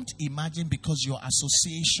 Don't imagine because your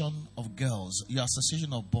association of girls, your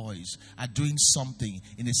association of boys are doing something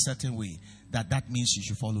in a certain way, that means you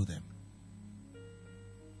should follow them.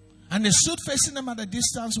 And they stood facing them at a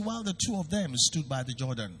distance while the two of them stood by the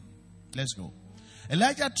Jordan. Let's go.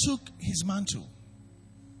 Elijah took his mantle.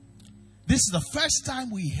 This is the first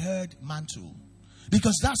time we heard mantle,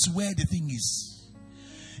 because that's where the thing is.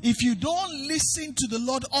 If you don't listen to the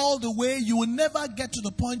Lord all the way, you will never get to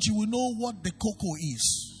the point you will know what the cocoa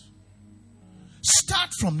is. Start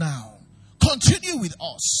from now. Continue with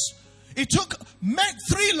us. It took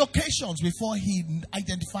 3 locations before he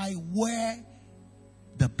identified where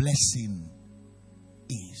the blessing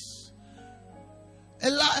is.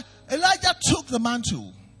 Elijah took the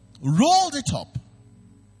mantle, rolled it up,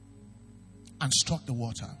 and struck the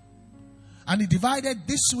water. And he divided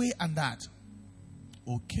this way and that.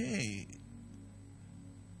 Okay.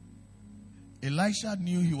 Elisha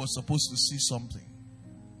knew he was supposed to see something.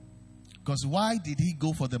 Because why did he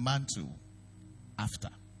go for the mantle after?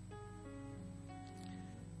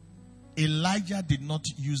 Elijah did not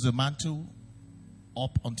use the mantle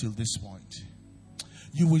up until this point.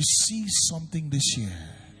 You will see something this year.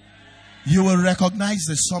 You will recognize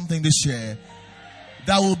there's something this year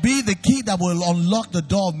that will be the key that will unlock the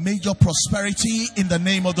door of major prosperity in the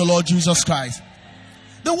name of the Lord Jesus Christ.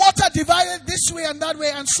 The water divided this way and that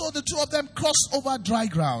way, and so the two of them crossed over dry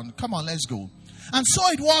ground. Come on, let's go. And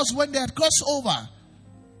so it was when they had crossed over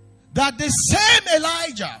that the same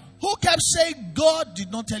Elijah who kept saying, God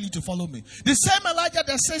did not tell you to follow me. The same Elijah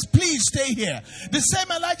that says, please stay here. The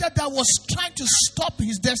same Elijah that was trying to stop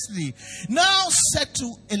his destiny now said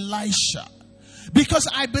to Elisha, because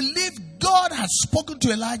I believe God has spoken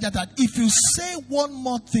to Elijah that if you say one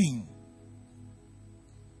more thing,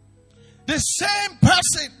 the same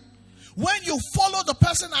person, when you follow the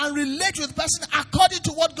person and relate with the person according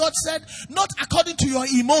to what God said, not according to your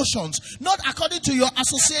emotions, not according to your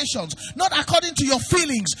associations, not according to your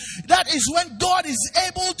feelings, that is when God is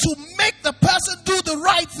able to make the person do the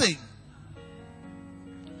right thing.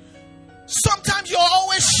 Sometimes you're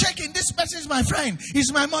always shaking. This person is my friend,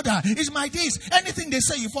 is my mother, is my this. Anything they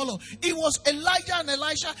say, you follow. It was Elijah and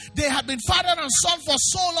Elisha. They had been father and son for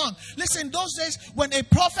so long. Listen, those days, when a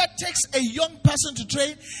prophet takes a young person to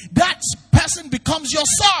train, that person becomes your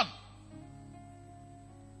son.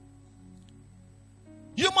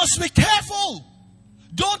 You must be careful.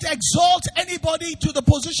 Don't exalt anybody to the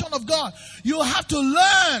position of God. You have to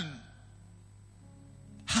learn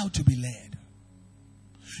how to be led.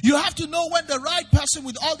 You have to know when the right person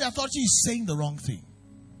with all the authority is saying the wrong thing.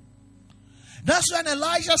 That's when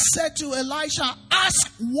Elijah said to Elisha,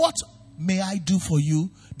 ask, what may I do for you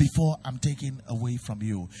before I'm taken away from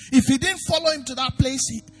you? If he didn't follow him to that place,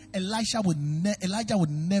 Elijah would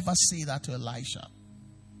never say that to Elisha.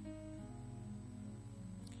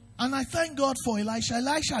 And I thank God for Elisha.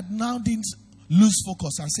 Elisha now didn't lose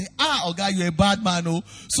focus and say, Oga, you're a bad man. Oh.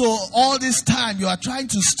 So all this time you are trying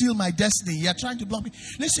to steal my destiny. You are trying to block me.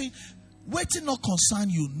 Listen, waiting not concern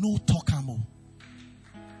you, no talkamo.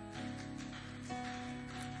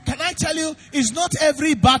 Can I tell you, it's not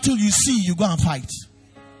every battle you see you go and fight.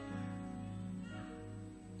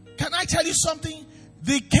 Can I tell you something?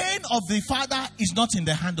 The cane of the father is not in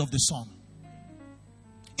the hand of the son.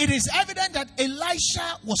 It is evident that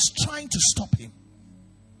Elisha was trying to stop him.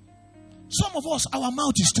 Some of us, our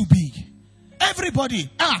mouth is too big. Everybody,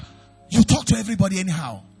 you talk to everybody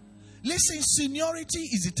anyhow. Listen, seniority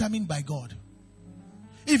is determined by God.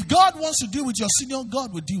 If God wants to deal with your senior,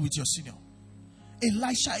 God will deal with your senior.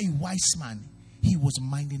 Elisha, a wise man, he was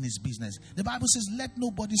minding his business. The Bible says, let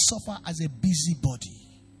nobody suffer as a busybody.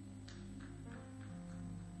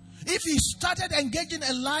 If he started engaging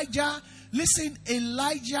Elijah, listen,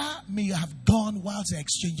 Elijah may have gone while they're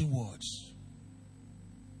exchanging words.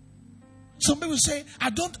 Some people say,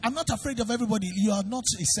 I'm not afraid of everybody. You are not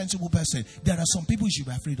a sensible person. There are some people you should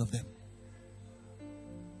be afraid of them.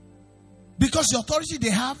 Because the authority they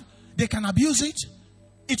have, they can abuse it.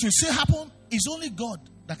 It will still happen. It's only God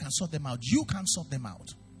that can sort them out. You can't sort them out.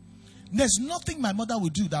 There's nothing my mother will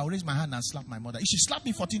do that I'll raise my hand and slap my mother. If she slapped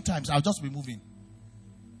me 14 times, I'll just be moving.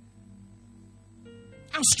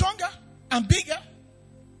 I'm stronger. I'm bigger.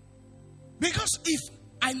 Because if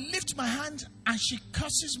I lift my hand and she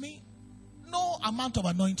curses me, no amount of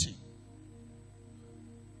anointing.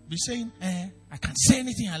 Be saying, I can say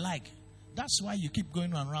anything I like. That's why you keep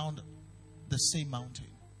going around the same mountain.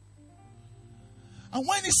 And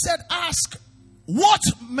when he said, ask, what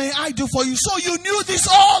may I do for you? So you knew this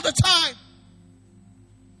all the time.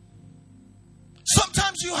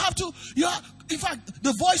 Sometimes you have to, In fact,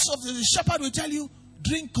 the voice of the shepherd will tell you,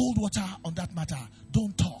 drink cold water on that matter.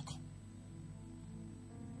 Don't talk.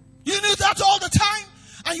 You knew that all the time,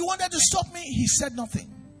 and you wanted to stop me. He said nothing.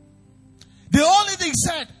 The only thing he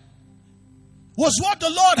said was what the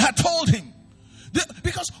Lord had told him.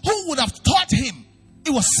 Because who would have taught him?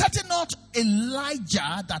 It was certainly not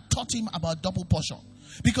Elijah that taught him about double portion.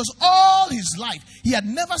 Because all his life, he had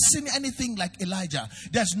never seen anything like Elijah.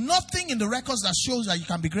 There's nothing in the records that shows that you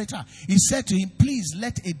can be greater. He said to him, please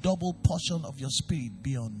let a double portion of your spirit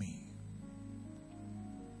be on me.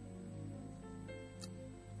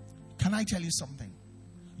 Can I tell you something?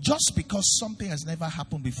 Just because something has never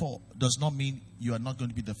happened before does not mean you are not going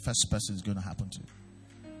to be the first person it's going to happen to.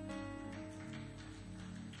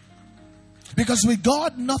 Because with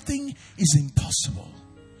God, nothing is impossible.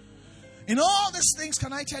 In all these things,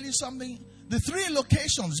 can I tell you something? The three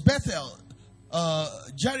locations, Bethel,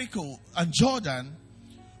 Jericho, and Jordan,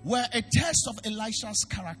 were a test of Elisha's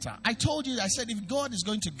character. I told you, I said, if God is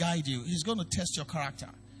going to guide you, he's going to test your character.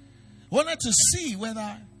 Wanted to see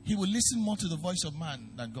whether he will listen more to the voice of man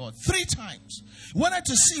than God. 3 times. Wanted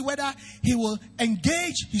to see whether he will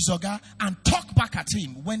engage his Oga and talk back at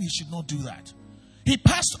him when he should not do that. He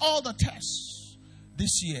passed all the tests.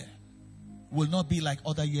 This year will not be like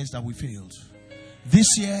other years that we failed. This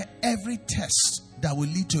year, every test that will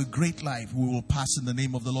lead to a great life, we will pass in the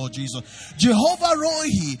name of the Lord Jesus. Jehovah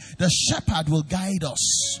Rohi, the shepherd, will guide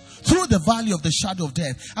us through the valley of the shadow of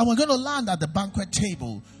death. And we're going to land at the banquet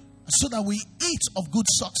table so that we eat of good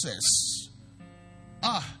success.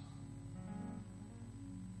 And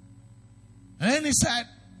then he said,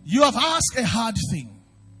 you have asked a hard thing.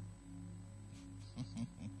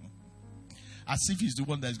 As if he's the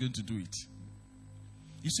one that is going to do it.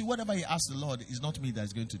 You see, whatever he asks the Lord, is not me that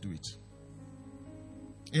is going to do it.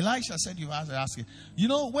 Elisha said, you have to ask it. You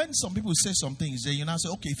know, when some people say some things, then you now say,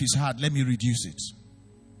 okay, if it's hard, let me reduce it.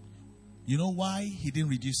 You know why he didn't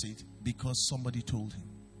reduce it? Because somebody told him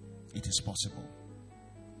it is possible.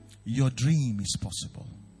 Your dream is possible.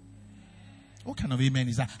 What kind of amen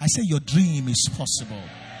is that? I say your dream is possible.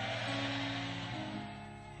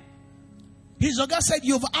 His Oga said,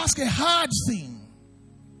 you've asked a hard thing.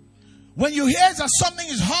 When you hear that something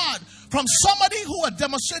is hard from somebody who had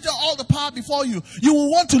demonstrated all the power before you, you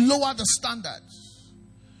will want to lower the standards.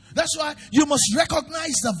 That's why you must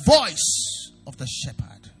recognize the voice of the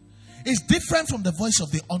shepherd. It's different from the voice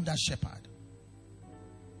of the under shepherd.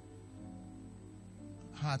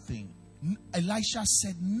 Hard thing. Elisha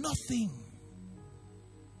said nothing.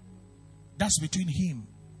 That's between him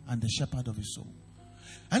and the shepherd of his soul.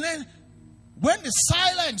 And then when the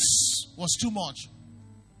silence was too much,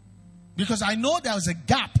 because I know there was a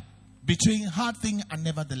gap between hard thing and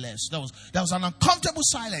nevertheless. There was an uncomfortable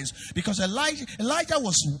silence because Elijah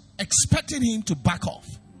was expecting him to back off.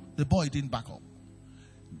 The boy didn't back up.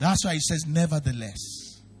 That's why he says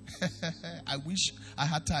nevertheless. I wish I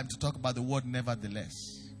had time to talk about the word nevertheless.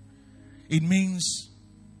 It means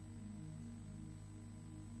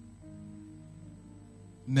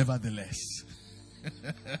nevertheless.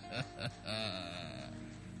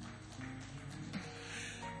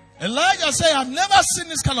 Elijah said, I've never seen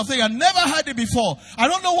this kind of thing. I've never heard it before. I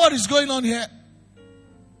don't know what is going on here.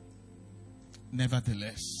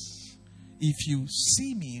 Nevertheless, if you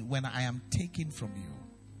see me when I am taken from you,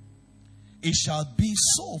 it shall be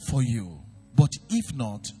so for you. But if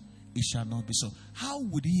not, it shall not be so. How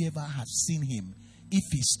would he ever have seen him if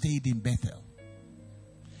he stayed in Bethel?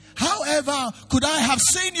 However, could I have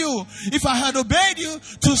seen you if I had obeyed you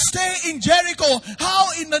to stay in Jericho? How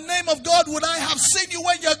in the name of God would I have seen you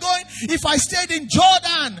when you're going if I stayed in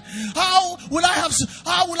Jordan? How would I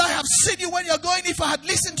have seen you when you're going if I had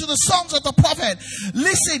listened to the songs of the prophet?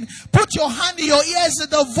 Listen, put your hand in your ears.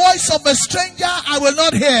 The voice of a stranger I will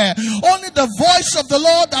not hear. Only the voice of the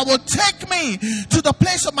Lord that will take me to the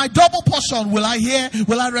place of my double portion will I hear,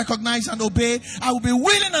 will I recognize and obey. I will be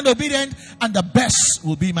willing and obedient, and the best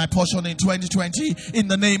will be my portion in 2020 in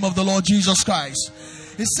the name of the Lord Jesus Christ.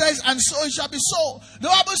 It says, and so it shall be so. The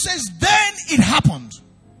Bible says, then it happened.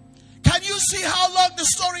 Can you see how long the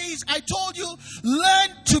story is? I told you, learn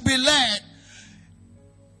to be led.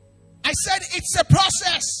 I said it's a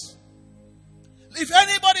process. If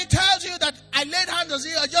anybody tells you that I laid hands on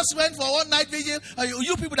you, I just went for one night vigil,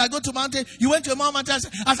 you people that go to mountain, you went to a mountain,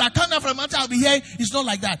 as I come down from a mountain, I'll be here. It's not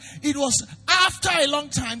like that. It was after a long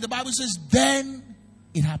time. The Bible says, then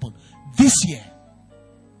it happened. This year.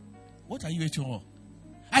 What are you waiting for?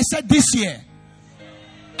 I said this year.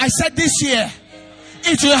 I said this year.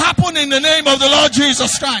 It will happen in the name of the Lord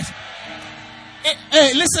Jesus Christ.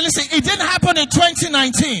 Hey, listen. It didn't happen in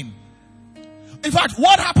 2019. In fact,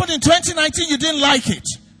 what happened in 2019, you didn't like it.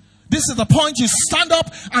 This is the point you stand up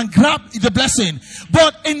and grab the blessing.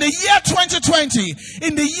 But in the year 2020,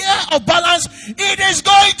 in the year of balance, it is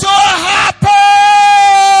going to happen.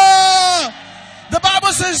 The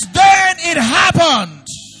Bible says, then it happened.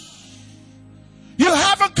 You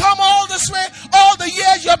haven't come all this way, all the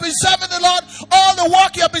years you have been serving the Lord, all the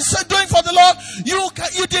work you have been doing for the Lord.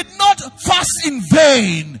 You did not fast in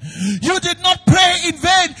vain. You did not pray in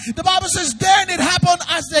vain. The Bible says, then it happened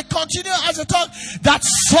as they continue, as they talk, that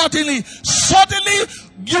suddenly,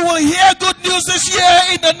 you will hear good news this year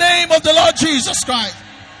in the name of the Lord Jesus Christ.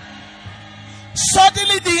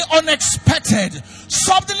 Suddenly the unexpected,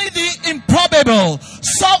 suddenly the improbable,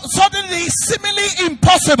 suddenly the seemingly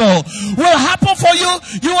impossible will happen for you.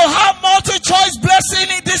 You will have multi-choice blessing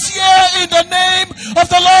this year in the name of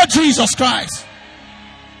the Lord Jesus Christ.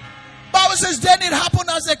 Bible says, then it happened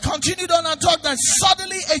as they continued on and talked, that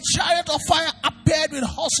suddenly a chariot of fire appeared with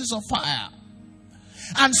horses of fire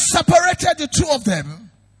and separated the two of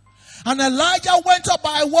them. And Elijah went up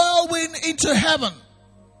by a whirlwind into heaven.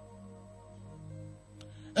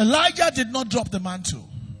 Elijah did not drop the mantle.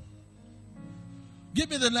 Give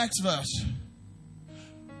me the next verse.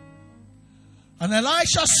 And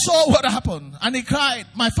Elisha saw what happened, and he cried,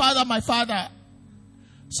 my father, my father.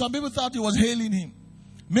 Some people thought he was hailing him.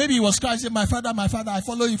 Maybe he was crying, saying, my father, I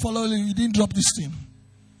follow you, you didn't drop this thing.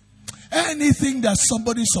 Anything that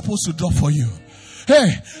somebody is supposed to drop for you, hey,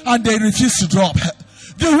 and they refuse to drop,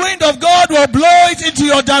 the wind of God will blow it into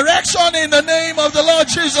your direction in the name of the Lord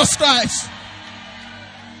Jesus Christ.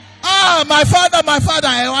 My father,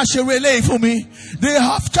 I want you to relay for me. They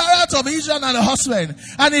have chariots of Israel and a horseman,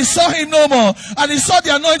 and he saw him no more, and he saw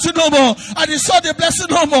the anointing no more, and he saw the blessing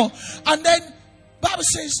no more. And then Bible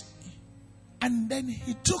says, and then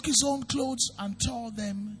he took his own clothes and tore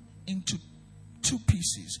them into two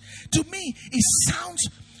pieces. To me, it sounds,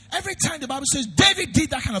 every time the Bible says David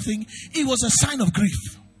did that kind of thing, it was a sign of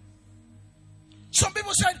grief. Some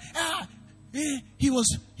people said, he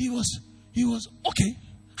was okay.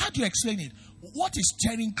 How do you explain it? What is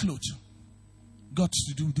tearing clothes got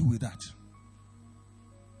to do with that?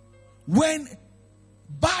 When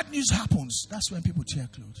bad news happens, that's when people tear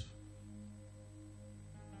clothes.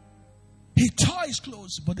 He tore his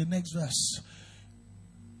clothes, but the next verse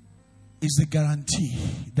is the guarantee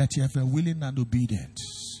that if you're willing and obedient,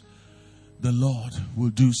 the Lord will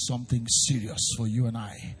do something serious for you and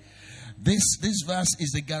I. This verse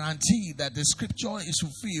is the guarantee that the scripture is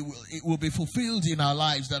fulfilled. It will be fulfilled in our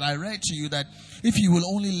lives. That I read to you, that if you will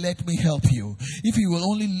only let me help you, if you will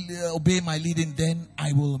only obey my leading, then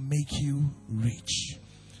I will make you rich.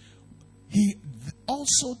 He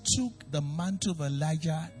also took the mantle of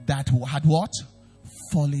Elijah that had what?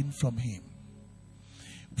 Fallen from him.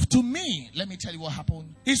 To me, let me tell you what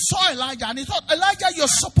happened. He saw Elijah and he thought, Elijah, you're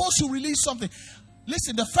supposed to release something.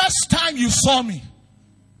 Listen, the first time you saw me,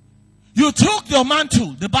 you took your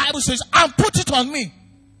mantle, the Bible says, and put it on me.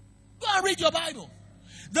 Go and read your Bible.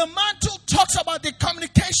 The mantle talks about the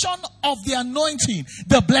communication of the anointing,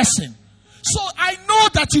 the blessing. So I know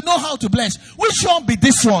that you know how to bless. Which one be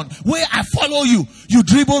this one? Where I follow you, you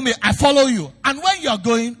dribble me, I follow you. And when you are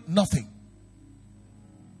going, nothing.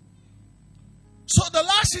 So the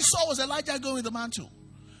last he saw was Elijah going with the mantle.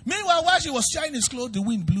 Meanwhile, while he was tearing his clothes, the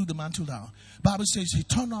wind blew the mantle down. Bible says he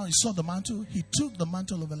turned around, he saw the mantle, he took the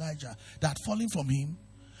mantle of Elijah that had fallen from him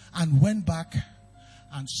and went back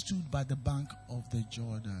and stood by the bank of the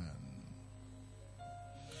Jordan.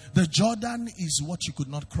 The Jordan is what you could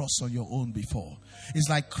not cross on your own before. It's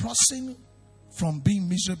like crossing from being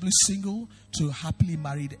miserably single to happily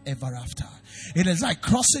married ever after. It is like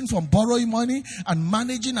crossing from borrowing money and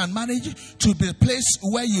managing to the place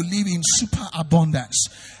where you live in super abundance.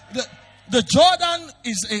 The Jordan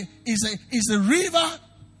is a river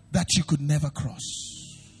that you could never cross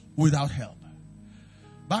without help.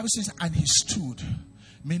 Bible says, and he stood,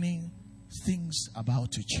 meaning things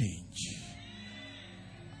about to change.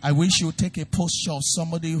 I wish you would take a posture of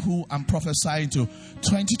somebody who I'm prophesying to.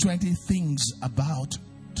 2020, things about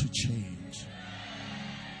to change.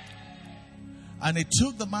 And he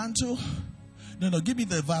took the mantle. No, give me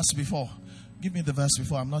the verse before. Give me the verse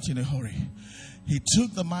before. I'm not in a hurry. He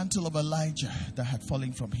took the mantle of Elijah that had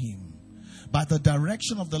fallen from him. By the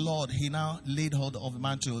direction of the Lord, he now laid hold of the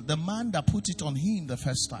mantle. The man that put it on him the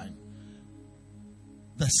first time.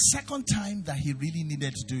 The second time that he really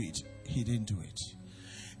needed to do it, he didn't do it.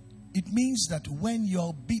 It means that when you're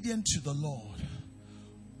obedient to the Lord,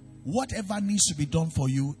 whatever needs to be done for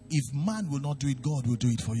you, if man will not do it, God will do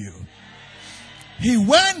it for you. He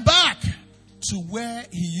went back to where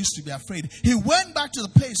he used to be afraid. He went back to the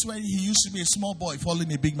place where he used to be a small boy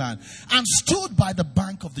following a big man and stood by the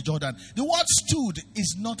bank of the Jordan. The word stood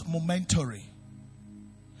is not momentary.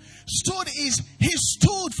 Stood is he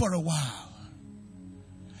stood for a while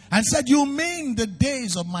and said, you mean the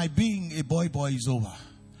days of my being a boy is over?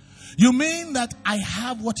 You mean that I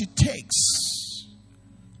have what it takes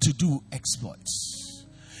to do exploits?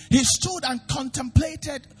 He stood and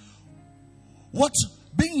contemplated what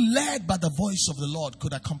being led by the voice of the Lord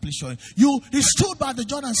could accomplish for him. He stood by the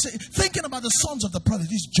Jordan thinking about the sons of the prophet.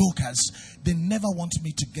 These jokers, they never want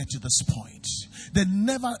me to get to this point. They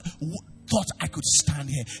never thought I could stand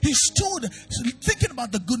here. He stood thinking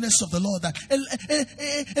about the goodness of the Lord, that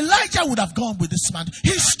Elijah would have gone with this man.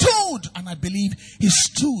 He stood, and I believe he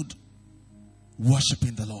stood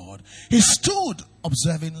worshiping the Lord. He stood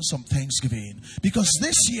observing some Thanksgiving, because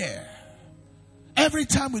this year, every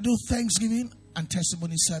time we do Thanksgiving and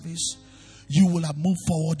testimony service, you will have moved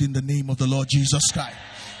forward in the name of the Lord Jesus Christ.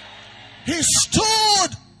 He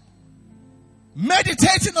stood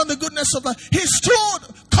meditating on the goodness of God. He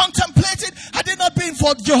stood contemplating. Had it not been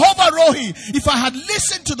for Jehovah Rohi, if I had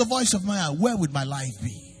listened to the voice of man, where would my life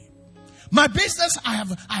be? My business, I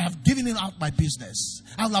have given him out my business.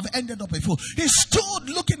 I will have ended up a fool. He stood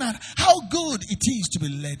looking at how good it is to be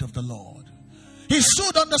led of the Lord. He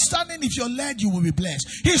stood understanding if you're led, you will be blessed.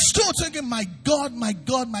 He stood thinking, my God, my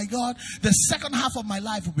God, my God, the second half of my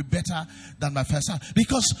life will be better than my first half.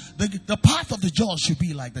 Because the path of the just should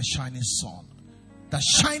be like the shining sun, that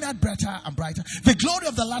shineth brighter and brighter. The glory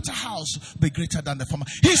of the latter house will be greater than the former.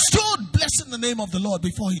 He stood blessing the name of the Lord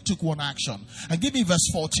before he took one action. And give me verse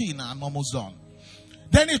 14, I'm almost done.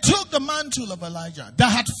 Then he took the mantle of Elijah that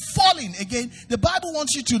had fallen. Again, the Bible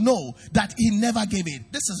wants you to know that he never gave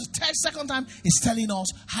it. This is the second time he's telling us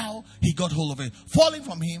how he got hold of it. Falling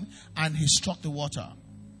from him, and he struck the water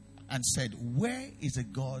and said, where is the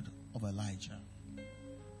God of Elijah?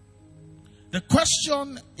 The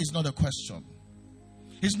question is not a question.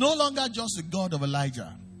 He's no longer just the God of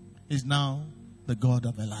Elijah. He's now the God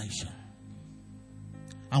of Elisha.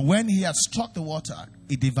 And when he had struck the water,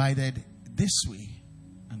 it divided this way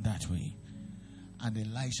and that way. And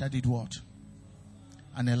Elisha did what?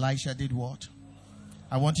 And Elisha did what?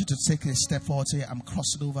 I want you to take a step forward. Say, I'm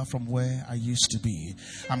crossing over from where I used to be.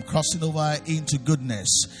 I'm crossing over into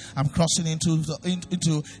goodness. I'm crossing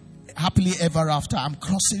into happily ever after. I'm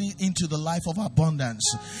crossing into the life of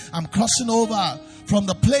abundance. I'm crossing over from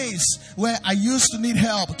the place where I used to need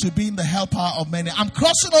help to being the helper of many. I'm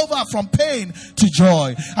crossing over from pain to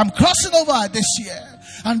joy. I'm crossing over this year.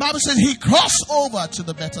 And the Bible says he crossed over to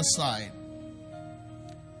the better side.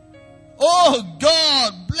 Oh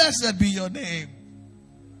God, blessed be your name.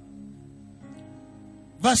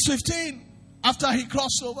 Verse 15, after he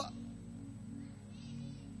crossed over.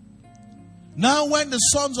 Now when the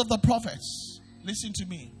sons of the prophets, listen to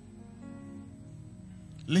me.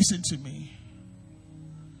 Listen to me.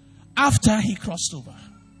 After he crossed over.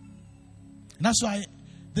 And that's why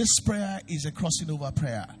this prayer is a crossing over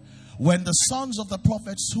prayer. When the sons of the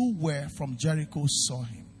prophets who were from Jericho saw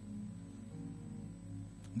him,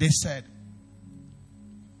 they said,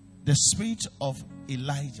 the spirit of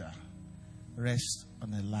Elijah rests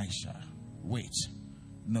on Elisha. Wait,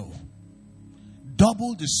 no.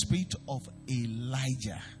 Double the spirit of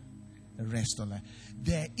Elijah rest on Elijah.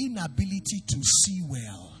 Their inability to see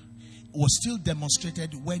well was still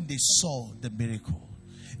demonstrated when they saw the miracle.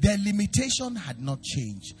 Their limitation had not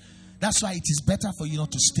changed. That's why it is better for you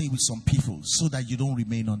not to stay with some people so that you don't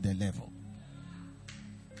remain on their level.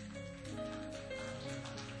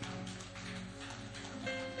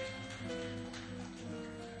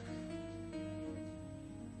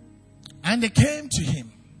 And they came to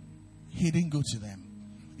him. He didn't go to them.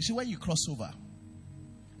 You see, when you cross over,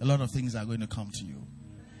 a lot of things are going to come to you.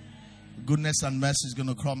 Goodness and mercy is going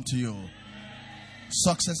to come to you.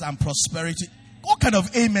 Success and prosperity. What kind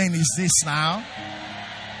of amen is this now?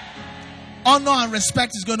 Honor and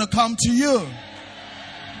respect is going to come to you.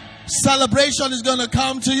 Celebration is going to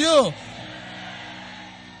come to you.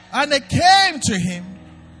 And they came to him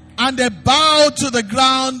and they bowed to the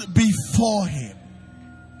ground before him.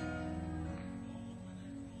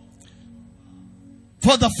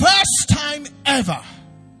 For the first time ever,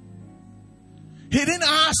 he didn't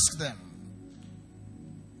ask them.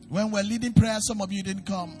 When we're leading prayer, some of you didn't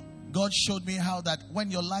come. God showed me how that when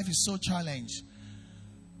your life is so challenged,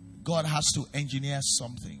 God has to engineer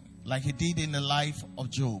something. Like he did in the life of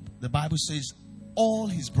Job. The Bible says all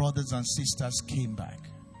his brothers and sisters came back.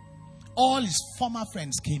 All his former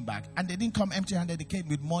friends came back. And they didn't come empty-handed. They came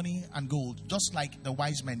with money and gold. Just like the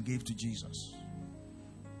wise men gave to Jesus.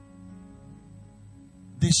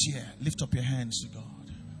 They this year, lift up your hands to God.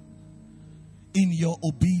 In your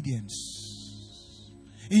obedience,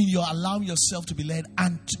 in your allowing yourself to be led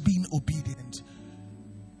and to being obedient,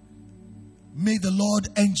 may the Lord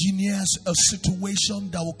engineer a situation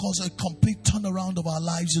that will cause a complete turnaround of our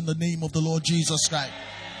lives in the name of the Lord Jesus Christ.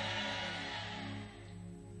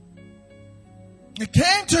 They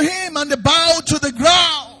came to him and they bowed to the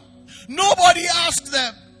ground. Nobody asked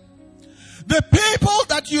them. The people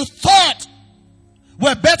that you thought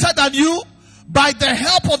were better than you, by the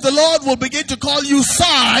help of the Lord, will begin to call you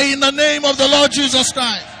sir in the name of the Lord Jesus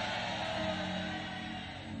Christ.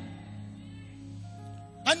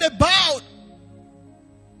 And they bowed.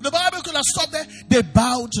 The Bible could have stopped there. They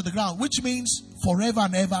bowed to the ground, which means forever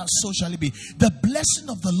and ever so shall it be. The blessing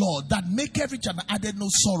of the Lord that maketh rich and added no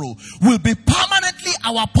sorrow will be permanently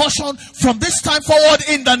our portion from this time forward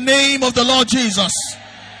in the name of the Lord Jesus.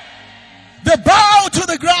 They bowed to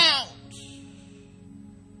the ground.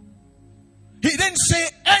 He didn't say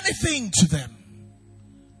anything to them.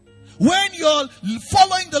 When you're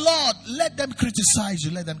following the Lord, let them criticize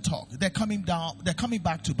you, let them talk. They're coming down, they're coming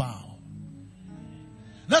back to bow.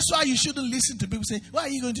 That's why you shouldn't listen to people say, why are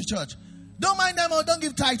you going to church? Don't mind them or don't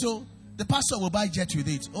give title. The pastor will buy jet with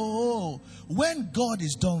it. Oh, when God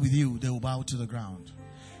is done with you, they will bow to the ground.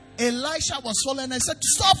 Elisha was following and said,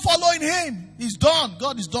 stop following him. He's done.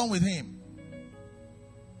 God is done with him.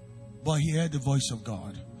 But he heard the voice of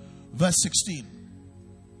God. Verse 16.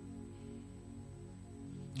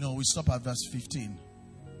 No, we stop at verse 15.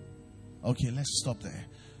 Okay, let's stop there.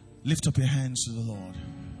 Lift up your hands to the Lord.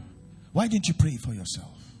 Why didn't you pray for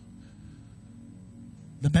yourself?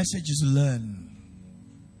 The message is learn.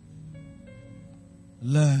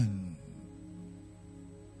 Learn.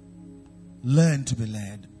 Learn to be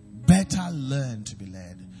led. Better learn to be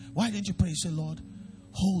led. Why didn't you pray? Say, Lord,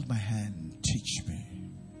 hold my hand. Teach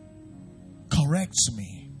me. Correct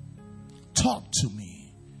me. Talk to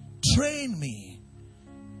me. Train me.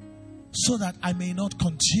 So that I may not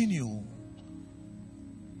continue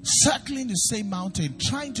circling the same mountain,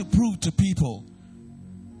 trying to prove to people.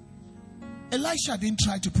 Elisha didn't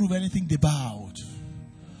try to prove anything. They bowed.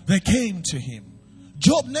 They came to him.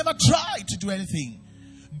 Job never tried to do anything.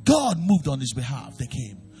 God moved on his behalf. They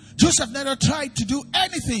came. Joseph never tried to do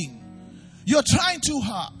anything. You're trying too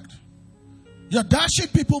hard. You're dashing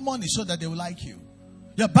people money so that they will like you.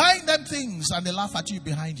 You're buying them things and they laugh at you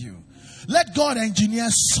behind you. Let God engineer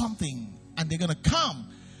something and they're going to come.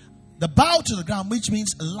 The bow to the ground, which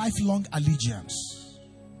means lifelong allegiance.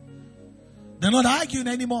 They're not arguing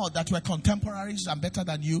anymore that we're contemporaries and better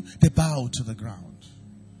than you. They bow to the ground.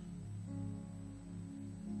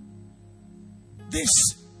 This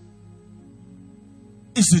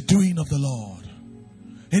is the doing of the Lord.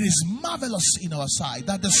 It is marvelous in our sight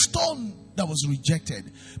that the stone that was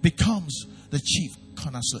rejected becomes the chief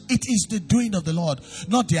cornerstone. It is the doing of the Lord,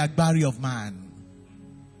 not the agbari of man.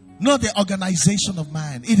 Not the organization of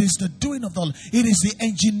man. It is the doing of the Lord. It is the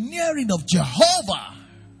engineering of Jehovah.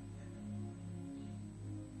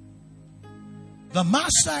 The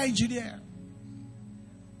master engineer.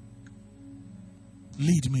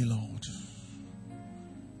 Lead me, Lord.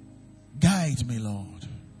 Guide me, Lord.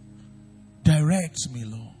 Direct me,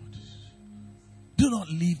 Lord. Do not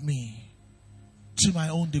leave me to my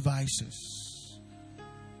own devices.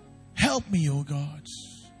 Help me, O God,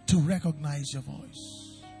 to recognize your voice.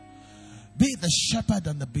 Be the shepherd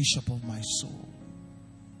and the bishop of my soul.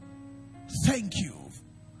 Thank you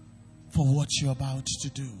for what you're about to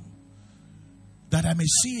do. That I may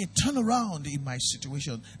see a turnaround in my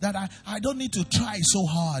situation. That I don't need to try so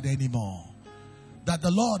hard anymore. That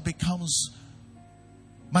the Lord becomes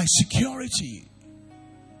my security.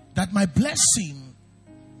 That my blessing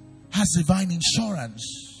has divine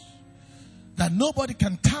insurance. That nobody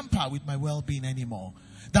can tamper with my well-being anymore.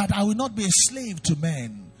 That I will not be a slave to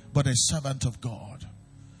men, but a servant of God.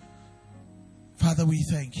 Father, we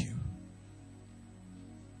thank you.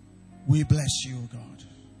 We bless you, God.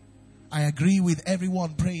 I agree with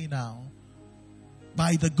everyone praying now.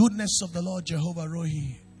 By the goodness of the Lord Jehovah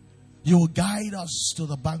Rohi, you will guide us to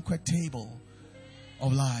the banquet table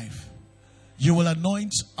of life. You will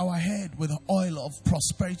anoint our head with oil of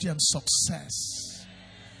prosperity and success.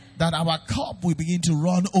 That our cup will begin to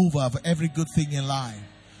run over of every good thing in life.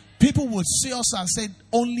 People will see us and say,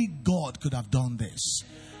 only God could have done this.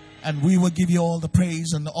 And we will give you all the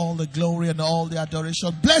praise and all the glory and all the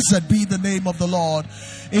adoration. Blessed be the name of the Lord.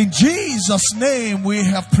 In Jesus' name we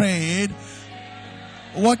have prayed.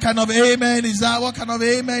 What kind of amen is that? What kind of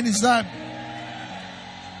amen is that?